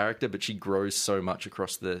spoil her character, but she grows so much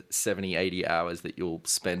across the 70, 80 hours that you'll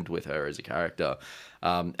spend with her as a character.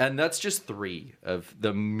 And that's just 3 of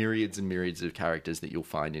the myriads and myriads of characters that you'll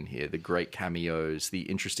find in here. The great cameos, the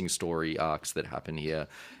interesting story arcs that happen here.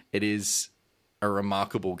 It is a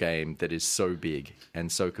remarkable game that is so big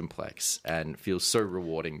and so complex and feels so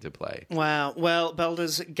rewarding to play. Wow. Well,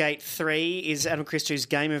 Baldur's Gate 3 is Adam Christou's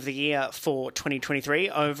Game of the Year for 2023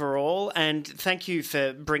 overall, and thank you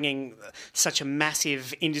for bringing such a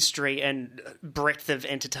massive industry and breadth of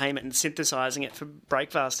entertainment and synthesising it for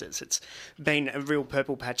Breakfasters. It's been a real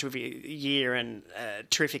purple patch of a year and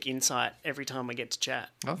terrific insight every time we get to chat.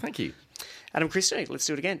 Oh, thank you. Adam Christou, let's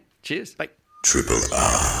do it again. Cheers. Bye. Triple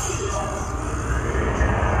R.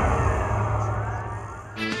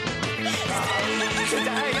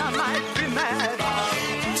 Today I might be mad,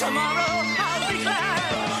 tomorrow I'll be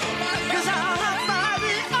glad, 'cause I'll have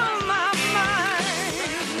Barbie on my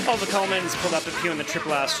mind. Oliver Coleman's pulled up at Pew in the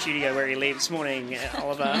Triple R studio where he lives. Morning,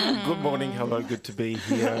 Oliver. Good morning, hello, good to be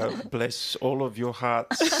here. Bless all of your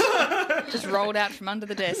hearts. Just rolled out from under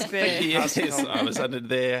the desk there. Yes, I was under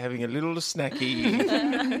there having a little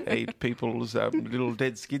snacky, ate people's little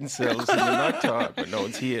dead skin cells in the night time when no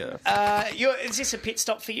one's here. Is this a pit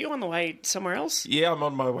stop for you on the way somewhere else? Yeah, I'm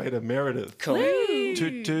on my way to Meredith. Cool.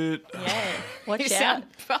 Toot toot. Yeah. Watch You out. sound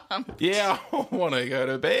pumped. Yeah, I want to go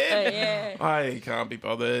to bed. Yeah. I can't be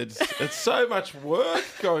bothered. It's so much work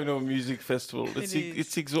going to a music festival.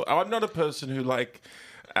 It's I'm not a person who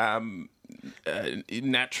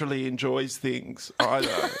naturally enjoys things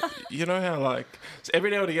either. You know how so every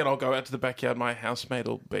now and again I'll go out to the backyard, my housemate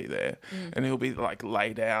will be there and he'll be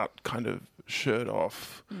laid out kind of shirt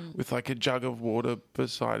off with a jug of water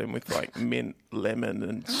beside him with mint, lemon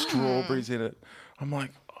and strawberries in it. I'm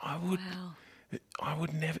like, I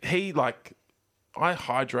would never. He I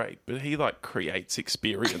hydrate, but he like creates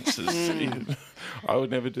experiences. I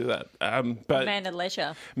would never do that. But Man of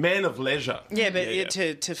leisure. man of leisure. Yeah, but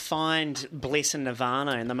to find bliss and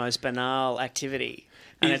nirvana in the most banal activity,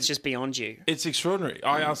 and it's just beyond you. It's extraordinary.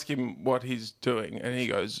 I ask him what he's doing, and he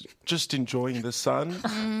goes, "Just enjoying the sun."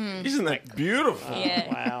 Isn't that beautiful?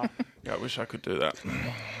 Yeah. Wow. Yeah, I wish I could do that.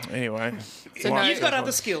 Anyway, You've got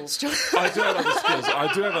other skills, John. I do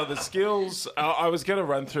have other skills. I was going to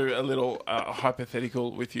run through a little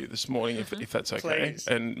hypothetical with you this morning, if that's okay. Please.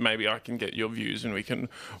 And maybe I can get your views and we can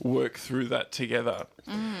work through that together.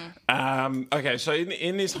 Okay, so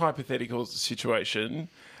in this hypothetical situation,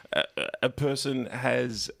 a person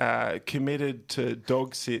has committed to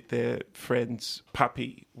dog sit their friend's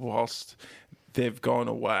puppy whilst they've gone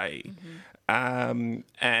away.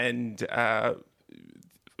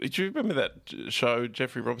 Do you remember that show,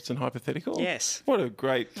 Jeffrey Robertson Hypothetical? Yes. What a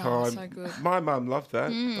great time. so good. My mum loved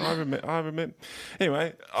that. I remember.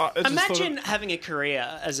 Anyway, I just Imagine thought having a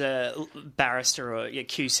career as a barrister or a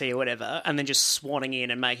QC or whatever, and then just swatting in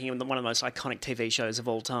and making it one of the most iconic TV shows of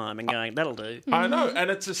all time and going, that'll do. I know, and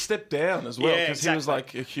it's a step down as well, Yeah, because he was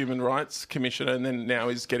exactly. like a human rights commissioner, and then now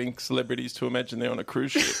he's getting celebrities to imagine they're on a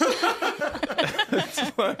cruise ship.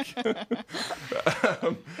 It's like,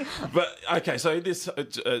 but okay, so this,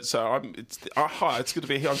 hi, it's good to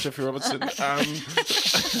be here. I'm Jeffrey Robertson. In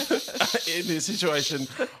this situation,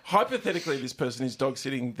 hypothetically, this person is dog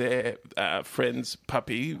sitting their friend's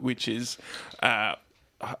puppy, which is a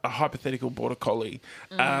hypothetical border collie,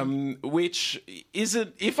 which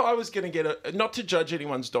isn't. If I was going to get not to judge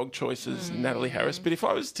anyone's dog choices, Natalie Harris, but if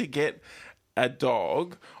I was to get a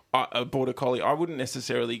dog, a border collie, I wouldn't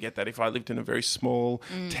necessarily get that if I lived in a very small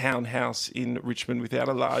townhouse in Richmond without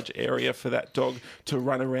a large area for that dog to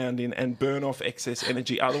run around in and burn off excess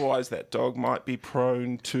energy. Otherwise, that dog might be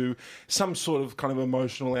prone to some sort of kind of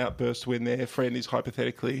emotional outburst when their friend is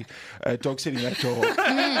hypothetically dog sitting that dog.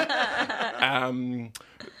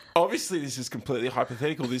 Obviously, this is completely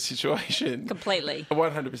hypothetical, this situation. Completely.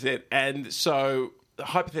 100%. And so,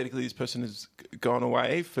 hypothetically, this person has gone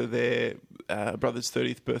away for their brother's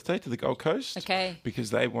 30th birthday to the Gold Coast. Okay. Because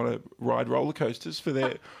they want to ride roller coasters for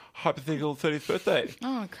their hypothetical 30th birthday.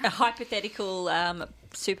 Oh, A crap. hypothetical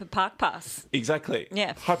super park pass. Exactly.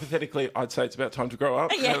 Yeah. Hypothetically, I'd say it's about time to grow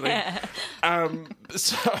up. Yeah.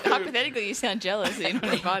 So, Hypothetically, you sound jealous that you're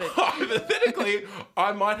not invited. hypothetically,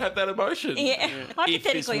 I might have that emotion. Yeah. If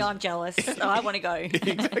Hypothetically, this was- I'm jealous. I want to go.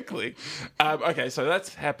 Exactly. Okay, so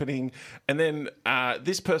that's happening, and then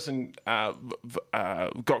this person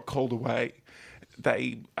got called away.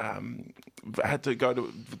 They had to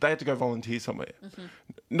go volunteer somewhere.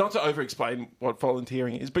 Not to over-explain what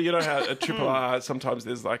volunteering is, but you know how at Triple R sometimes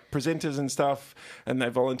there's like presenters and stuff, and they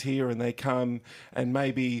volunteer and they come, and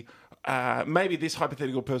maybe this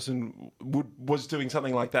hypothetical person was doing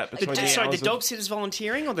something like that. Between The dog sitters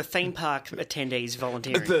volunteering or the theme park attendees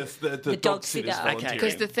volunteering? the dog sitters sitter. volunteering.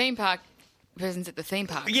 Because the theme park presents at the theme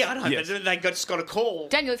park. Yeah, I know, Yes. but they just got a call.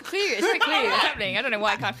 Daniel, it's clear. It's very clear what's happening. I don't know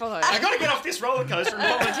why I can't follow. I got to get off this roller coaster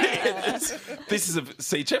and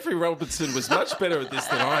volunteer. Jeffrey Robertson was much better at this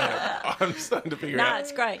than I am. I'm starting to figure Nah, out.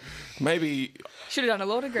 it's great. Maybe Should have done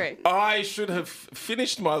a law degree. I should have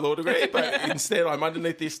finished my law degree, but instead I'm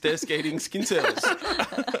underneath this desk eating skin cells.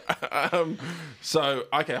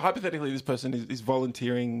 Okay, hypothetically, this person is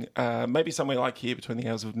volunteering maybe somewhere like here between the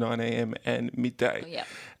hours of 9 a.m. and midday. Yep.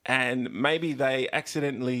 And maybe they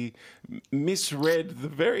accidentally misread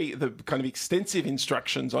the kind of extensive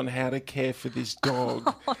instructions on how to care for this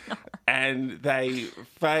dog. And they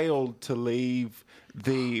failed to leave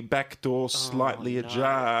the back door slightly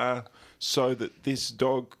ajar so that this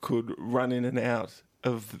dog could run in and out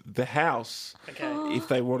of the house if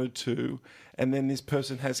they wanted to. And then this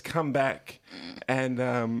person has come back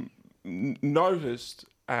and noticed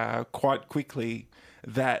quite quickly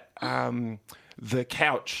that the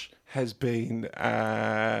couch has been...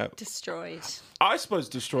 Destroyed. I suppose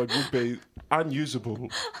destroyed would be unusable.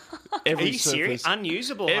 Are you serious? surface,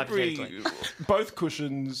 Unusable, hypothetically. both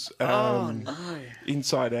cushions,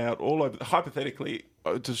 inside out, all over. Hypothetically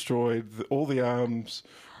destroyed. All the arms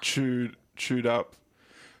chewed up.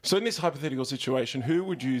 So in this hypothetical situation, who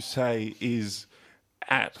would you say is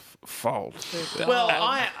at fault? Well,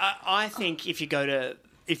 I think if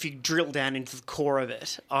you drill down into the core of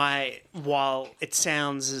it, while it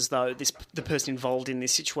sounds as though the person involved in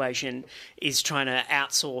this situation is trying to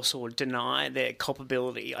outsource or deny their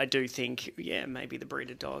culpability, I do think, maybe the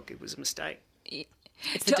breeder dog, it was a mistake.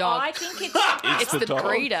 It's the dog. I think It's the dog.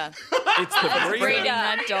 breeder. It's the breeder. Breeding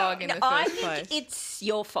that dog in the I first think place. it's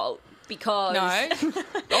your fault Because No.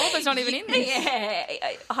 Orphan's not even in this. Yeah,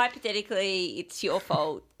 hypothetically, it's your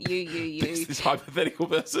fault. You. This hypothetical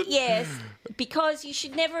person. Yes, because you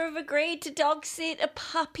should never have agreed to dog sit a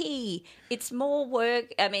puppy. It's more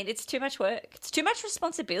work. I mean, it's too much work. It's too much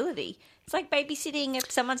responsibility. It's like babysitting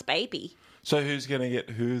someone's baby. So who's going to get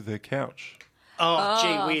who the couch? Oh,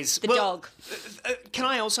 gee whiz. The dog. Can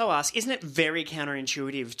I also ask, isn't it very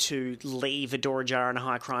counterintuitive to leave a door ajar in a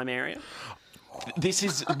high crime area? This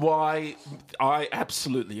is why I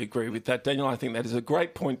absolutely agree with that, Daniel. I think that is a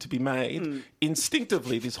great point to be made.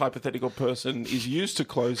 Instinctively, this hypothetical person is used to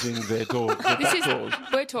closing their door, their back doors.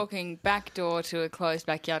 We're talking back door to a closed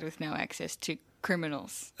backyard with no access to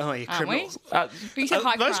criminals. Oh, yeah, aren't criminals. We? You said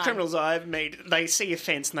high Most crime. criminals I've met, they see a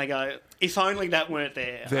fence and they go, if only that weren't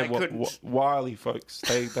there. They're I couldn't. wily folks.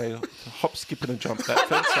 They hop, skip, and a jump that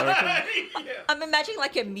fence, I reckon. I'm imagining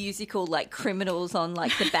like a musical, like criminals on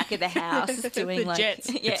like the back of the house doing The like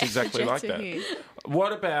Jets. Yeah, It's exactly like Jets are that. here.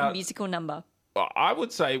 What about... musical number. I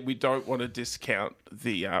would say we don't want to discount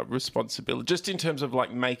the responsibility, just in terms of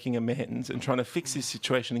like making amends and trying to fix this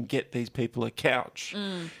situation and get these people a couch.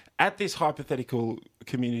 At this hypothetical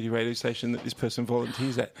community radio station that this person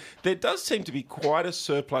volunteers at, there does seem to be quite a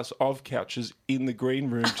surplus of couches in the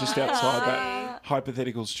green room just outside that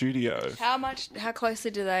hypothetical studio. How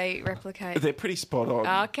closely do they replicate? They're pretty spot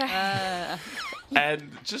on. Okay.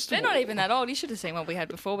 And just They're not even that old. You should have seen what we had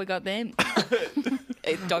before we got them.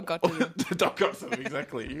 Dog got to them. The dog got them,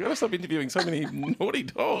 exactly. You've got to stop interviewing so many naughty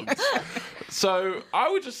dogs. So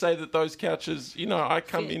I would just say that those couches, you know, I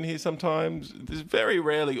come in here sometimes, there's very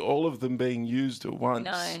rarely all of them being used at once.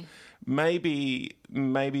 No. Maybe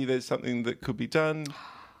there's something that could be done.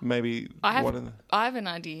 Maybe I have an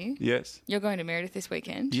idea. Yes. You're going to Meredith this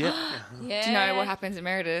weekend. Yeah. Yeah. Do you know what happens at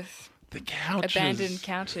Meredith? The couches. Abandoned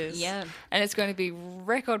couches. Yeah. And it's going to be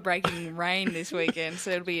record-breaking rain this weekend,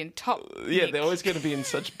 so it'll be in top Yeah, nick. they're always going to be in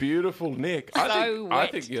such beautiful nick. So I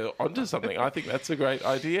wet. think you're onto something. I think that's a great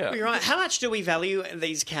idea. You're right. How much do we value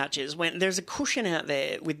these couches when there's a cushion out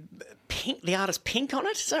there with Pink, the artist Pink on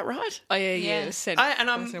it? Is that right? Oh, yeah. Yeah. It was said And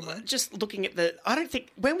I'm somewhere. just looking at I don't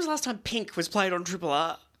think... When was the last time Pink was played on Triple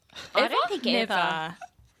R? I don't think Never. ever.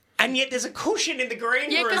 And yet there's a cushion in the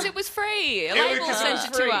green Yeah, room. because it was free. A Yeah, label because it sent was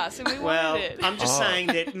it free. to us, and we Well, wanted it. I'm just saying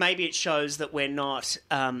that maybe it shows that we're not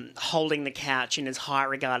holding the couch in as high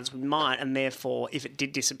regard as we might, and therefore, if it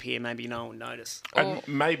did disappear, maybe no one would notice. And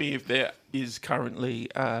maybe if there is currently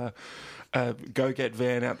a go-get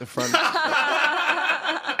van out the front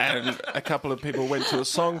and a couple of people went to a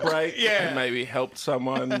song break and maybe helped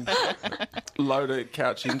someone load a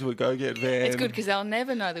couch into a go-get van. It's good because they'll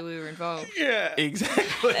never know that we were involved. Yeah.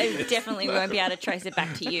 Exactly. They definitely won't be able to trace it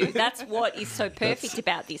back to you. That's what is so perfect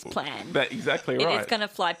about this plan. Exactly It right. is going to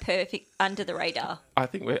fly perfect under the radar. I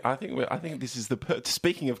think this is the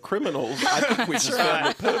speaking of criminals. I think we just found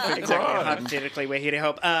the perfect Exactly. crime. Hypothetically, we're here to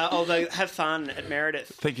help. Although, have fun at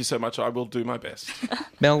Meredith. Thank you so much. I will do my best.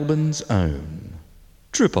 Melbourne's own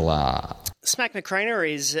Triple R. Smack McCrainer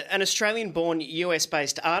is an Australian-born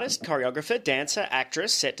US-based artist, choreographer, dancer,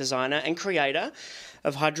 actress, set designer and creator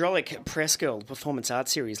of Hydraulic Press Girl, the performance art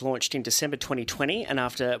series launched in December 2020 and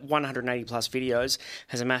after 180-plus videos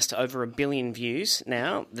has amassed over 1 billion views.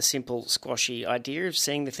 Now, the simple, squashy idea of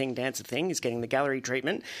seeing the thing dance a thing is getting the gallery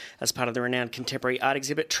treatment as part of the renowned contemporary art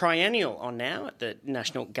exhibit Triennial on now at the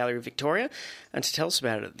National Gallery of Victoria. And to tell us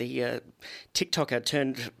about it, the TikToker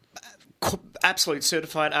turned absolute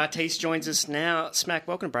certified artiste joins us now. Smack,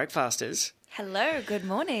 welcome to Breakfasters. Hello, good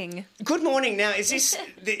morning. Good morning. Now, is this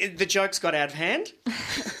the joke's got out of hand?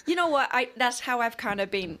 You know what? That's how I've kind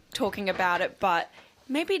of been talking about it, but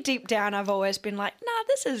maybe deep down I've always been like, nah,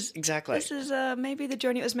 this is maybe the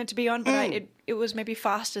journey it was meant to be on, but it was maybe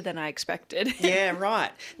faster than I expected. Yeah,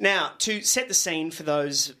 right. Now, to set the scene for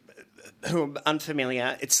those who are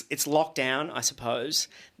unfamiliar, it's lockdown, I suppose.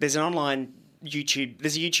 There's an online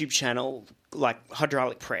there's a YouTube channel like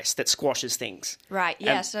Hydraulic Press that squashes things. Right,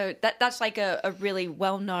 yeah, so that's like a really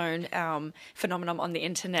well-known phenomenon on the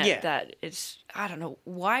internet that it's, I don't know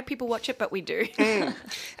why people watch it, but we do.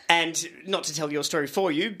 And not to tell your story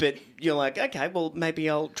for you, but you're like, okay, well, maybe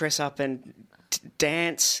I'll dress up and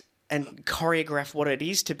dance and choreograph what it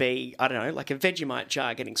is to be, I don't know, like a Vegemite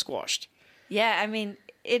jar getting squashed. Yeah, I mean,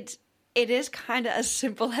 it is kind of as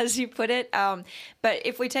simple as you put it. But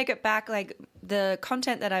if we take it back, like the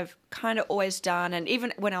content that I've kind of always done, and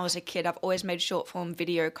even when I was a kid, I've always made short form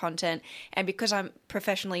video content. And because I'm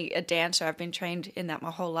professionally a dancer, I've been trained in that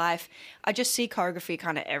my whole life. I just see choreography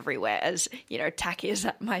kind of everywhere. As you know, tacky as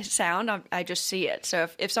that might sound, I just see it. So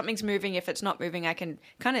if something's moving, if it's not moving, I can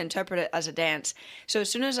kind of interpret it as a dance. So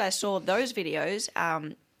as soon as I saw those videos,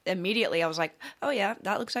 immediately I was like, oh yeah,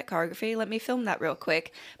 that looks like choreography. Let me film that real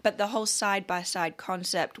quick. But the whole side-by-side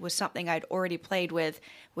concept was something I'd already played with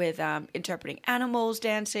interpreting animals,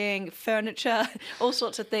 dancing, furniture, all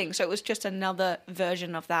sorts of things. So it was just another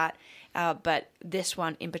version of that. But this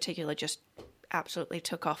one in particular just absolutely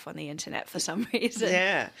took off on the internet for some reason.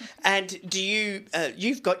 Yeah. And do you,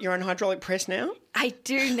 you've got your own hydraulic press now? I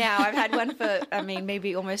do now. I've had one for,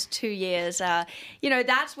 maybe almost 2 years.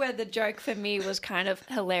 That's where the joke for me was kind of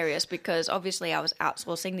hilarious because obviously I was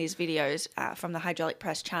outsourcing these videos from the hydraulic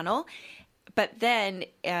press channel. But then,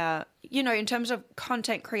 in terms of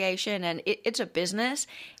content creation, and it's a business,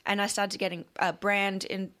 and I started getting brands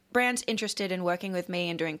interested in working with me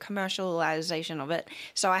and doing commercialization of it.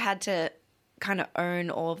 So I had to kind of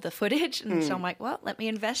own all of the footage, and so I'm like, well, let me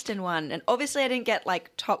invest in one. And obviously I didn't get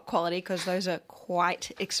like top quality because those are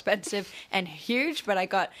quite expensive and huge, but I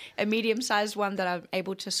got a medium-sized one that I'm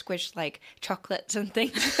able to squish like chocolates and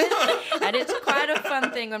things with. And it's quite a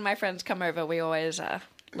fun thing when my friends come over. We always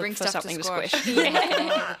look for something to squish.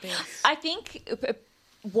 I think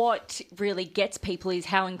what really gets people is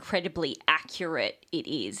how incredibly accurate it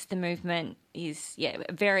is. The movement is,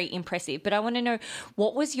 very impressive. But I want to know,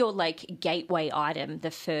 what was your gateway item,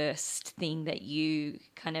 the first thing that you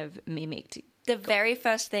kind of mimicked? The very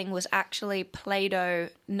first thing was actually Play-Doh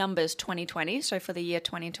Numbers 2020, so for the year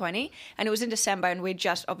 2020. And it was in December, and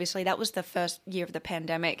obviously, that was the first year of the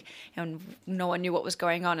pandemic, and no one knew what was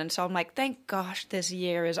going on. And so I'm like, thank gosh, this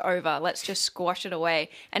year is over. Let's just squash it away.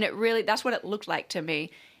 And that's what it looked like to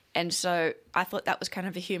me. And so I thought that was kind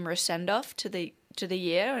of a humorous send-off to the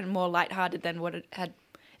year and more lighthearted than what it had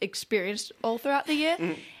experienced all throughout the year.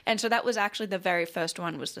 And so that was actually the very first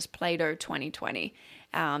one, was this Play-Doh 2020.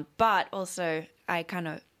 But also I kind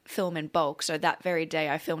of film in bulk. So that very day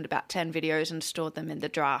I filmed about 10 videos and stored them in the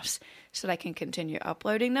drafts so that I can continue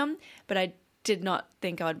uploading them. But I did not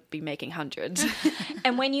think I'd be making hundreds.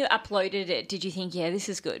 And when you uploaded it, did you think, this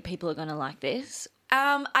is good, people are going to like this?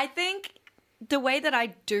 I think the way that I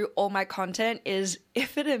do all my content is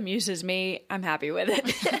if it amuses me, I'm happy with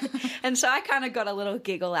it. And so I kind of got a little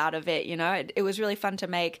giggle out of it, It was really fun to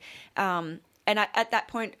make. And at that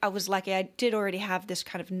point, I was lucky. I did already have this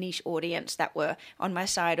kind of niche audience that were on my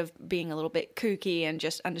side of being a little bit kooky and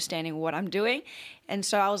just understanding what I'm doing. And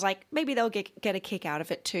so I was like, maybe they'll get a kick out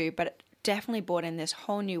of it too. But it definitely brought in this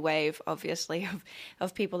whole new wave, obviously,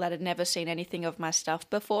 of people that had never seen anything of my stuff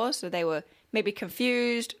before. So they were maybe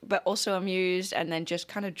confused, but also amused, and then just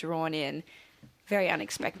kind of drawn in. Very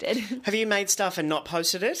unexpected. Have you made stuff and not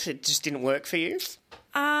posted it? It just didn't work for you?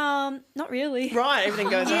 Not really. Right, everything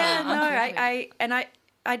goes on. Yeah, no,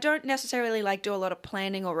 I don't necessarily do a lot of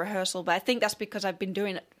planning or rehearsal, but I think that's because I've been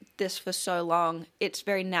doing this for so long. It's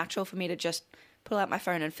very natural for me to just pull out my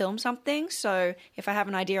phone and film something. So if I have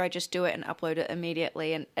an idea, I just do it and upload it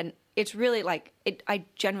immediately. And it's really I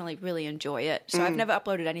generally really enjoy it. So I've never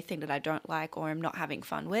uploaded anything that I don't like or am not having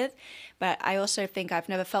fun with. But I also think I've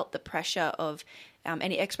never felt the pressure of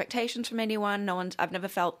any expectations from anyone. I've never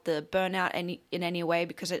felt the burnout in any way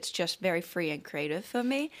because it's just very free and creative for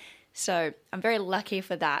me. So I'm very lucky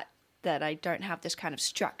for that I don't have this kind of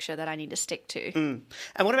structure that I need to stick to. And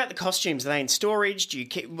what about the costumes? Are they in storage?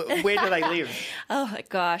 Where do they live? Oh my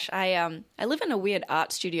gosh, I live in a weird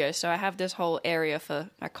art studio, so I have this whole area for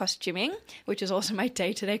my costuming, which is also my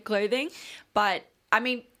day-to-day clothing. But I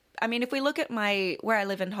mean, if we look at where I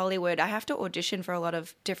live in Hollywood, I have to audition for a lot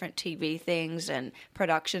of different TV things and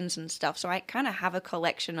productions and stuff. So I kind of have a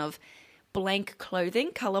collection of blank clothing,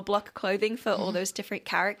 color block clothing for all those different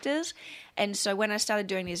characters. And so when I started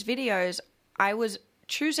doing these videos, I was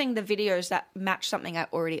choosing the videos that match something I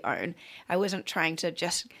already own. I wasn't trying to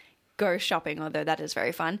just go shopping, although that is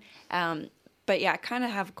very fun. But yeah, I kind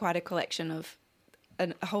of have quite a collection of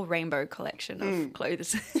a whole rainbow collection of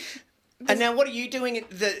clothes. And now what are you doing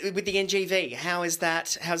with the NGV? How's the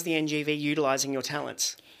NGV utilising your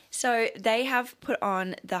talents? So they have put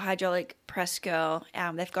on the Hydraulic Press Girl.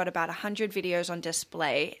 They've got about 100 videos on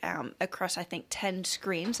display across, I think, 10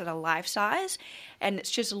 screens that are life size. And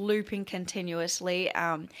it's just looping continuously.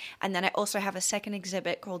 And then I also have a second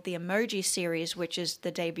exhibit called the Emoji Series, which is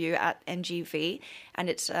the debut at NGV. And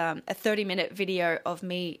it's a 30-minute video of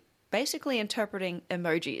me basically interpreting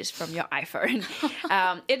emojis from your iPhone.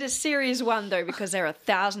 It is series 1 though, because there are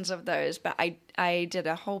thousands of those, but I did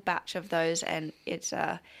a whole batch of those, and it's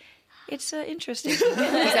interesting. Is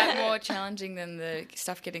that more challenging than the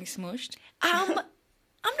stuff getting smushed? I'm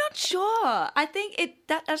not sure. I think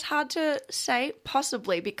that's hard to say,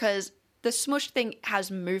 possibly, because the smush thing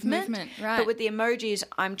has movement, right. but with the emojis,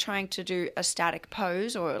 I'm trying to do a static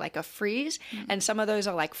pose or like a freeze, and some of those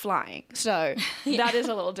are like flying. So that is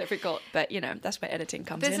a little difficult, but that's where editing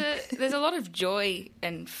comes in. There's a lot of joy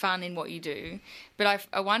and fun in what you do, but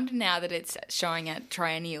I wonder now that it's showing at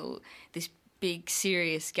Triennial, this big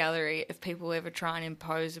serious gallery, if people ever try and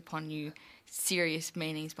impose upon you serious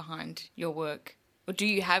meanings behind your work, or do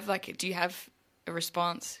you have a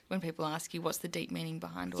response when people ask you what's the deep meaning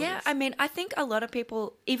behind all this? Yeah, I mean, I think a lot of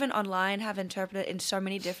people, even online, have interpreted it in so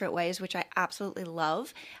many different ways, which I absolutely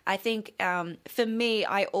love. I think for me,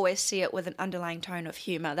 I always see it with an underlying tone of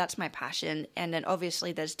humor. That's my passion. And then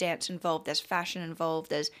obviously there's dance involved, there's fashion involved,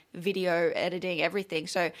 there's video editing, everything.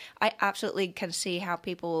 So I absolutely can see how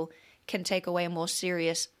people can take away a more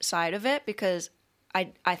serious side of it, because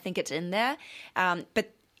I think it's in there.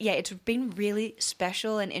 But yeah, it's been really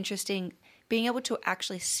special and interesting being able to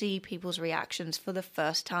actually see people's reactions for the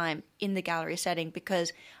first time in the gallery setting,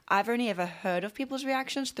 because I've only ever heard of people's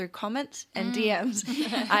reactions through comments and DMs.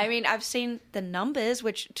 I mean, I've seen the numbers,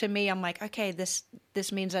 which to me, I'm like, okay, this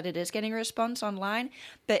means that it is getting a response online.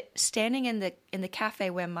 But standing in the cafe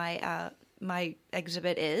where my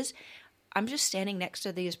exhibit is, I'm just standing next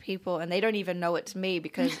to these people and they don't even know it's me,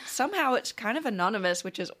 because somehow it's kind of anonymous,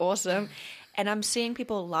 which is awesome. And I'm seeing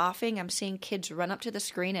people laughing. I'm seeing kids run up to the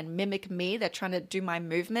screen and mimic me. They're trying to do my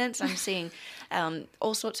movements. I'm seeing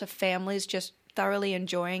all sorts of families just thoroughly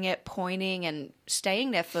enjoying it, pointing and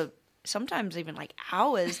staying there for sometimes even like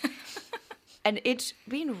hours. And it's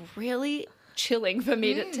been really chilling for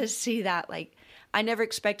me to see that. Like, I never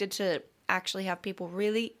expected to actually have people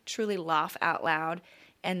really, truly laugh out loud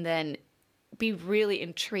and then be really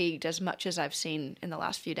intrigued as much as I've seen in the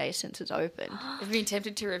last few days since it's opened. Have you been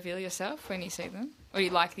tempted to reveal yourself when you see them? Or you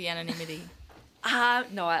like the anonymity?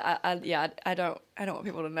 No, I don't want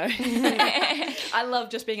people to know. I love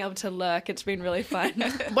just being able to lurk. It's been really fun.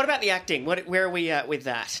 What about the acting? Where are we at with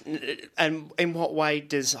that? And in what way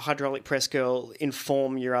does Hydraulic Press Girl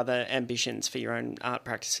inform your other ambitions for your own art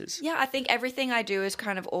practices? Yeah, I think everything I do is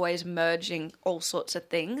kind of always merging all sorts of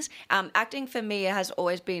things. Acting for me has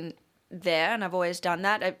always been there, and I've always done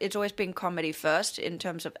that. It's always been comedy first in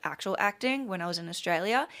terms of actual acting when I was in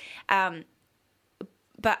Australia.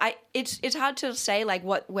 But it's hard to say like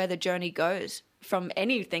where the journey goes from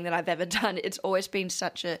anything that I've ever done. It's always been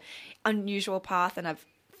such a unusual path, and I've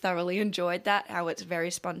thoroughly enjoyed that, how it's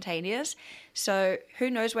very spontaneous. So who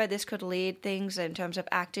knows where this could lead things in terms of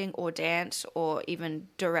acting or dance or even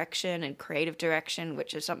direction and creative direction,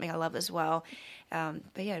 which is something I love as well. But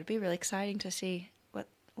yeah, it'd be really exciting to see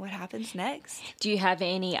what happens next. Do you have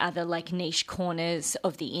any other like niche corners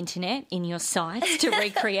of the internet in your sights to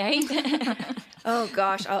recreate? Oh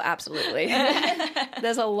gosh, absolutely.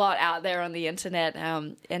 There's a lot out there on the internet,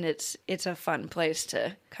 and it's a fun place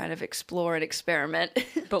to kind of explore and experiment.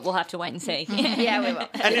 But we'll have to wait and see. Yeah, we will.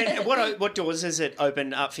 And then what doors has it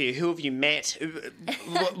opened up for you? Who have you met?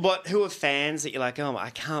 Who are fans that you're like, oh,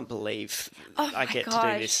 I can't believe I get to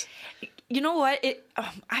do this? You know what?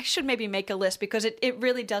 I should maybe make a list, because it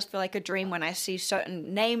really does feel like a dream when I see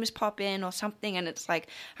certain names pop in or something, and it's like,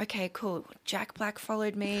 okay, cool. Jack Black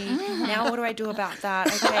followed me. Now what do I do about that?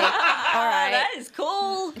 Okay, all right. That is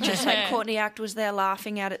cool. Just like Courtney Act was there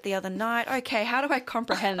laughing at it the other night. Okay, how do I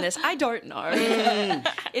comprehend this? I don't know.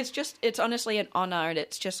 It's honestly an honour, and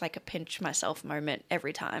it's just like a pinch myself moment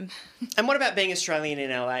every time. And what about being Australian in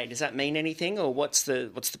LA? Does that mean anything, or what's the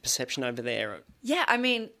perception over there? Yeah, I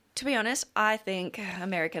mean, to be honest, I think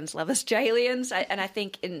Americans love Australians, and I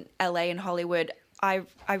think in LA and Hollywood, I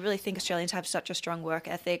really think Australians have such a strong work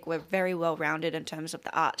ethic. We're very well-rounded in terms of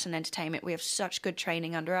the arts and entertainment. We have such good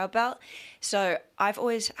training under our belt. So I've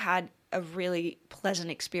always had a really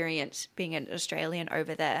pleasant experience being an Australian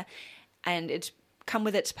over there, and it's come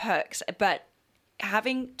with its perks. But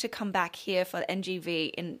having to come back here for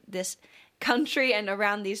NGV in this country and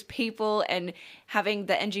around these people, and having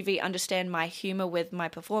the NGV understand my humor with my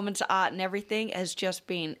performance art and everything has just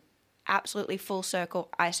been absolutely full circle,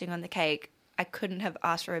 icing on the cake. I couldn't have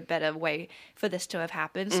asked for a better way for this to have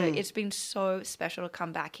happened. So it's been so special to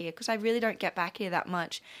come back here, because I really don't get back here that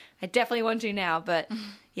much. I definitely want to now, but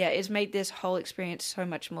yeah, it's made this whole experience so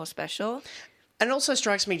much more special. And it also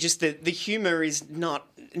strikes me just that the humour is not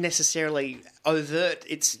necessarily overt.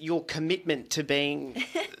 It's your commitment to being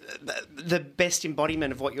the best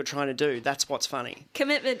embodiment of what you're trying to do. That's what's funny.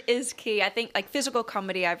 Commitment is key. I think like physical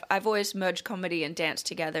comedy, I've always merged comedy and dance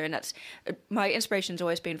together, and that's my inspiration's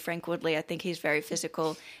always been Frank Woodley. I think he's very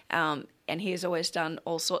physical, and he's always done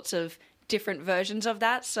all sorts of different versions of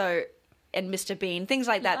that. So and Mr. Bean, things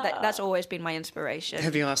like that. That's always been my inspiration.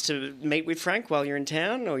 Have you asked to meet with Frank while you're in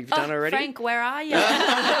town, or you've done already? Frank, where are you?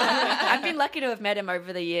 I've been lucky to have met him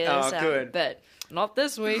over the years. Oh, good. But not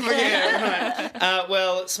this week. Yeah, right.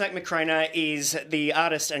 Well, Smack McCrainer is the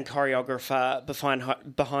artist and choreographer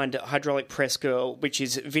behind Hydraulic Press Girl, which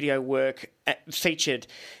is video work featured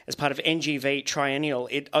as part of NGV Triennial.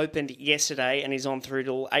 It opened yesterday and is on through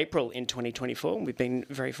till April in 2024. We've been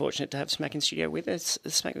very fortunate to have Smack in studio with us.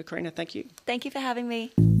 Smack McCrainer, thank you. Thank you for having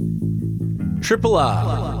me. Triple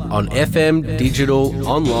R on FM, digital,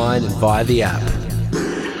 online, and via the app.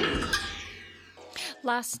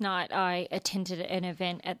 Last night, I attended an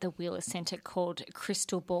event at the Wheeler Centre called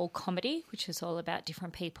Crystal Ball Comedy, which was all about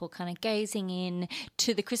different people kind of gazing in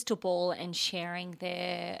to the crystal ball and sharing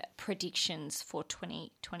their predictions for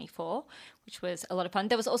 2024, which was a lot of fun.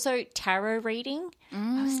 There was also tarot reading.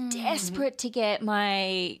 I was desperate to get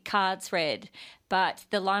my cards read, but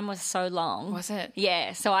the line was so long. Was it?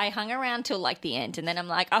 Yeah, so I hung around till like the end, and then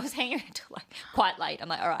I was hanging around till like quite late. I'm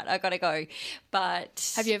like, all right, I got to go.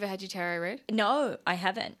 But Have you ever had your tarot read? no, I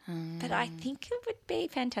haven't. But I think it would be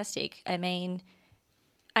fantastic. I mean,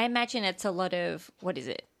 I imagine it's a lot of,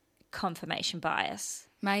 confirmation bias,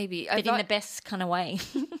 Maybe. but in the best kind of way.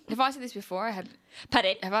 Have I said this before?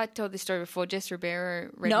 Pardon? Have I told this story before? Jess Ribeiro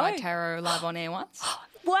read No. my tarot live on air once.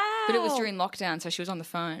 Wow. But it was during lockdown, so she was on the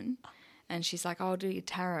phone and she's like, I'll do your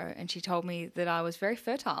tarot. And she told me that I was very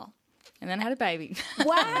fertile and then had a baby.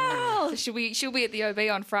 Wow. So she'll be at the OB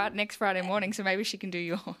on next Friday morning, so maybe she can do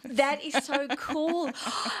yours. That is so cool.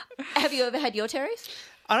 Have you ever had your tarot?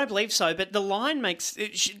 I don't believe so, but the line makes...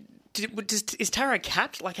 Is tarot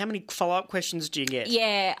capped? Like, how many follow-up questions do you get?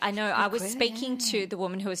 Yeah, I know. I was speaking to the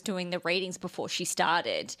woman who was doing the readings before she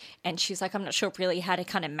started, and she's like, I'm not sure really how to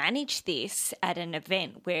kind of manage this at an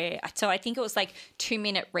event so I think it was like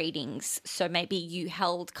 2-minute readings. So maybe you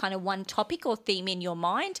held kind of one topic or theme in your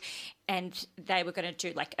mind, and they were going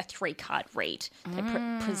to do like a 3-card read. They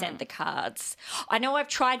present the cards. I know I've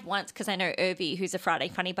tried once because I know Irvi, who's a Friday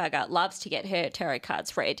Funny Bugger, loves to get her tarot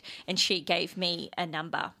cards read, and she gave me a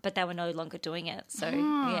number, but they were no longer doing it. So,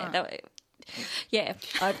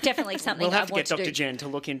 definitely something We'll have to I get want Dr. do. Jen to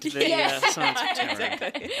look into the science of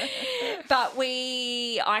tarot. But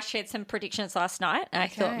I shared some predictions last night. I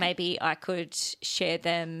thought maybe I could share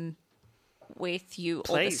them with you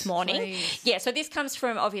all this morning. Please. Yeah, so this comes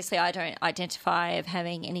from, obviously I don't identify of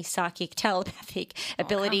having any psychic telepathic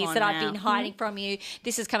abilities on that I've now. been hiding from you.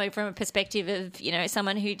 This is coming from a perspective of,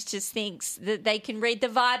 someone who just thinks that they can read the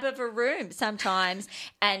vibe of a room sometimes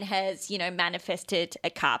and has, manifested a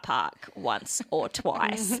car park once or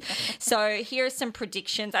twice. So here are some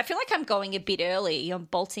predictions. I feel like I'm going a bit early. I'm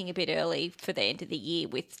bolting a bit early for the end of the year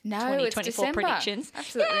with No, 2024 it's December. predictions.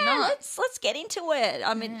 Absolutely yeah, not. Let's get into it.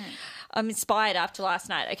 I'm inspired after last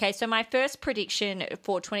night. Okay, so my first prediction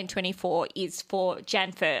for 2024 is for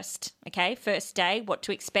Jan 1st. Okay, first day, what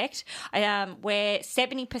to expect. Where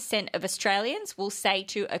 70% of Australians will say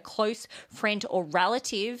to a close friend or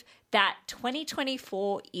relative that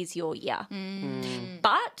 2024 is your year.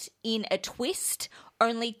 But in a twist,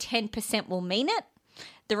 only 10% will mean it.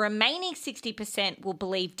 The remaining 60% will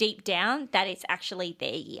believe deep down that it's actually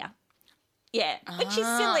their year. Yeah, which is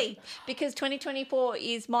silly because 2024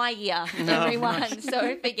 is my year, everyone,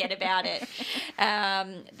 so forget about it.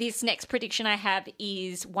 This next prediction I have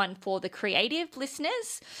is one for the creative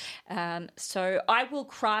listeners. So I will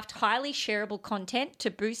craft highly shareable content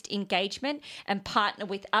to boost engagement and partner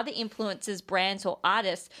with other influencers, brands or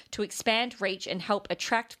artists to expand reach and help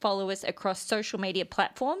attract followers across social media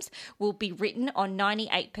platforms. Will be written on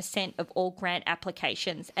 98% of all grant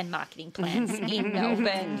applications and marketing plans in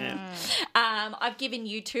Melbourne. I've given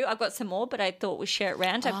you 2. I've got some more, but I thought we'd share it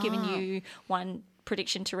around. I've given you one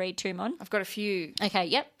prediction to read too, Mon. I've got a few. Okay,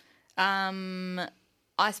 yep.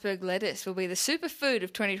 Iceberg lettuce will be the superfood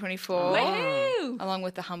of 2024. Woohoo! Along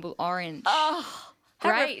with the humble orange. Oh,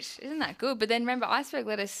 great. Isn't that good? But then remember, iceberg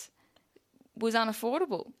lettuce was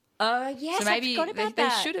unaffordable. Yes, So maybe I forgot about they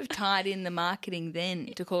that. should have tied in the marketing then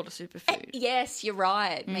to call it a superfood. Yes, you're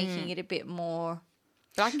right. Making it a bit more...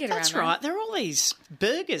 But I can get That's around right. There are all these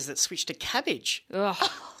burgers that switch to cabbage. that. Ugh,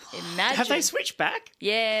 imagine. Have they switched back?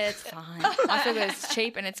 Yeah, it's fine. I feel that it's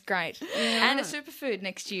cheap and it's great. And a superfood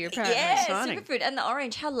next year, apparently. Yeah, exciting. superfood. And the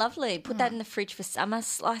orange, how lovely. Put that in the fridge for summer,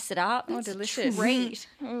 slice it up. Oh, It's delicious. Great.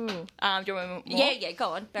 Ooh. Do you want more? Yeah, go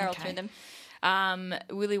on. Barrel through them.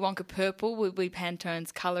 Willy Wonka purple will be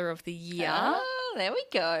Pantone's colour of the year. Oh, there we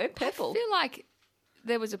go. I Purple. feel like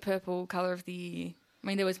there was a purple colour of the year. I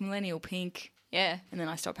mean, there was millennial pink Yeah. And then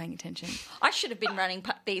I stopped paying attention. I should have been running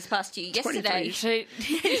these past you yesterday. That's right.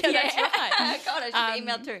 God, I should have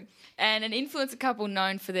emailed through. And an influencer couple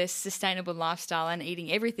known for their sustainable lifestyle and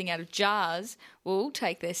eating everything out of jars will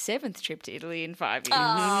take their 7th trip to Italy in 5 years.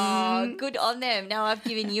 Oh, good on them. Now I've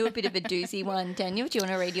given you a bit of a doozy one, Daniel. Do you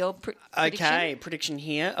want to read your prediction? Okay, prediction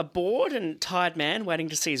here. A bored and tired man waiting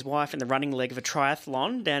to see his wife in the running leg of a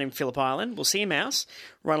triathlon down in Phillip Island will see a mouse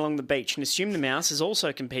run along the beach and assume the mouse is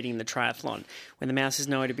also competing in the triathlon. When the mouse is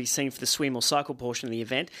nowhere to be seen for the swim or cycle portion of the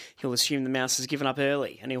event, he'll assume the mouse has given up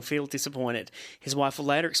early and he'll feel disappointed. His wife will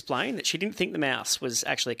later explain that she didn't think the mouse was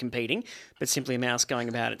actually competing, but simply a mouse going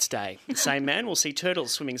about its day. The same man will see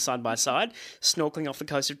turtles swimming side by side, snorkeling off the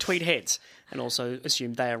coast of Tweed Heads, and also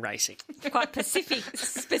assume they are racing. Quite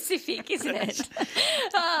specific, isn't it?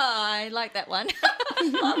 I like that one.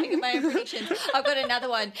 Laughing at my own predictions. I've got another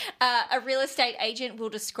one. A real estate agent will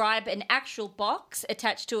describe an actual box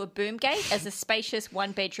attached to a boom gate as a spacious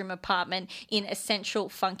one-bedroom apartment in a central,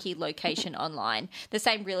 funky location online. The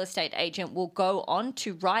same real estate agent will go on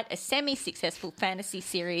to write a semi-successful fantasy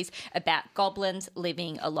series about goblins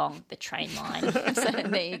living along the train line. So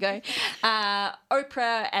there you go.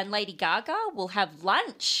 Oprah and Lady Gaga will have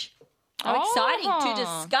lunch. How exciting, to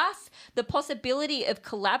discuss the possibility of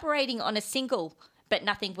collaborating on a single, but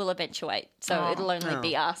nothing will eventuate. So it'll only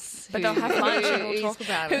be us. But they'll have lunch and we'll talk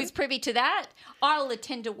about it. Who's privy to that? I'll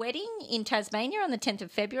attend a wedding in Tasmania on the 10th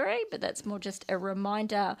of February, but that's more just a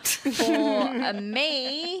reminder for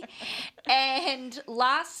me. And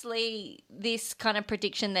lastly, this kind of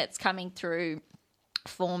prediction that's coming through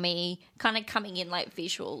for me, kind of coming in like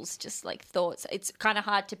visuals, just like thoughts. It's kind of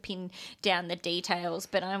hard to pin down the details,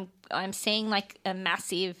 but I'm seeing like a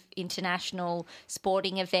massive international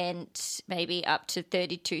sporting event, maybe up to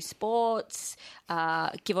 32 sports,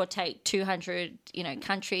 give or take 200,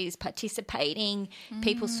 countries participating,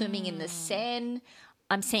 people swimming in the Seine.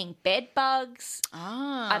 I'm seeing bed bugs.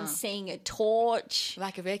 I'm seeing a torch.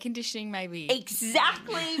 Lack of air conditioning, maybe.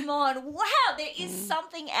 Exactly, Mon. Wow, there is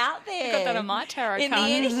something out there. I got that on my tarot card. In the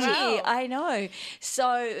energy, well. I know.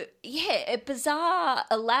 So, yeah, a bizarre,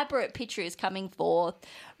 elaborate picture is coming forth.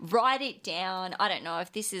 Write it down. I don't know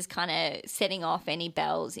if this is kind of setting off any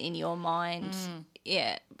bells in your mind.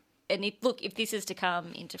 Yeah. And if this is to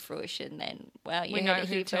come into fruition, then, well, you know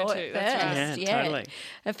who to for it That's first. right. Yeah, totally.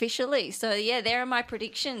 Officially. So, yeah, there are my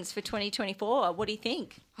predictions for 2024. What do you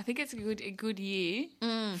think? I think it's a good year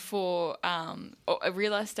for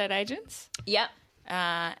real estate agents. Yep.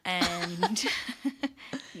 And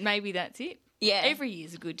maybe that's it. Yeah. Every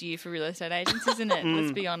year's a good year for real estate agents, isn't it?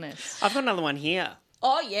 Let's be honest. I've got another one here.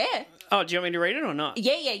 Oh, yeah. Oh, do you want me to read it or not?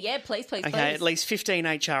 Yeah. Please. Okay, at least 15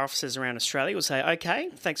 HR officers around Australia will say, okay,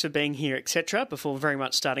 thanks for being here, etc., before very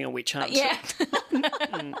much starting a witch hunt. Yeah.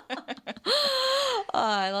 Oh,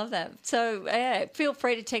 I love that. So, feel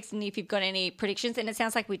free to text me if you've got any predictions. And it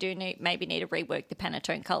sounds like we do maybe need to rework the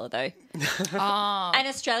Pantone colour, though. And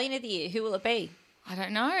Australian of the Year, who will it be? I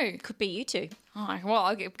don't know. Could be you two. Oh, well,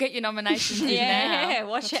 I'll get your nominations in now. Yeah,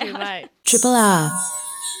 watch Not out. too late. Triple R.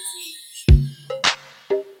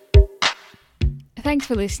 Thanks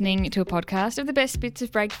for listening to a podcast of the best bits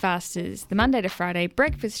of Breakfasters, the Monday to Friday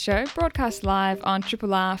breakfast show broadcast live on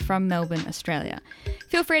Triple R from Melbourne, Australia.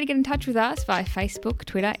 Feel free to get in touch with us via Facebook,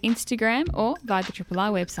 Twitter, Instagram, or via the Triple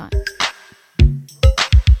R website.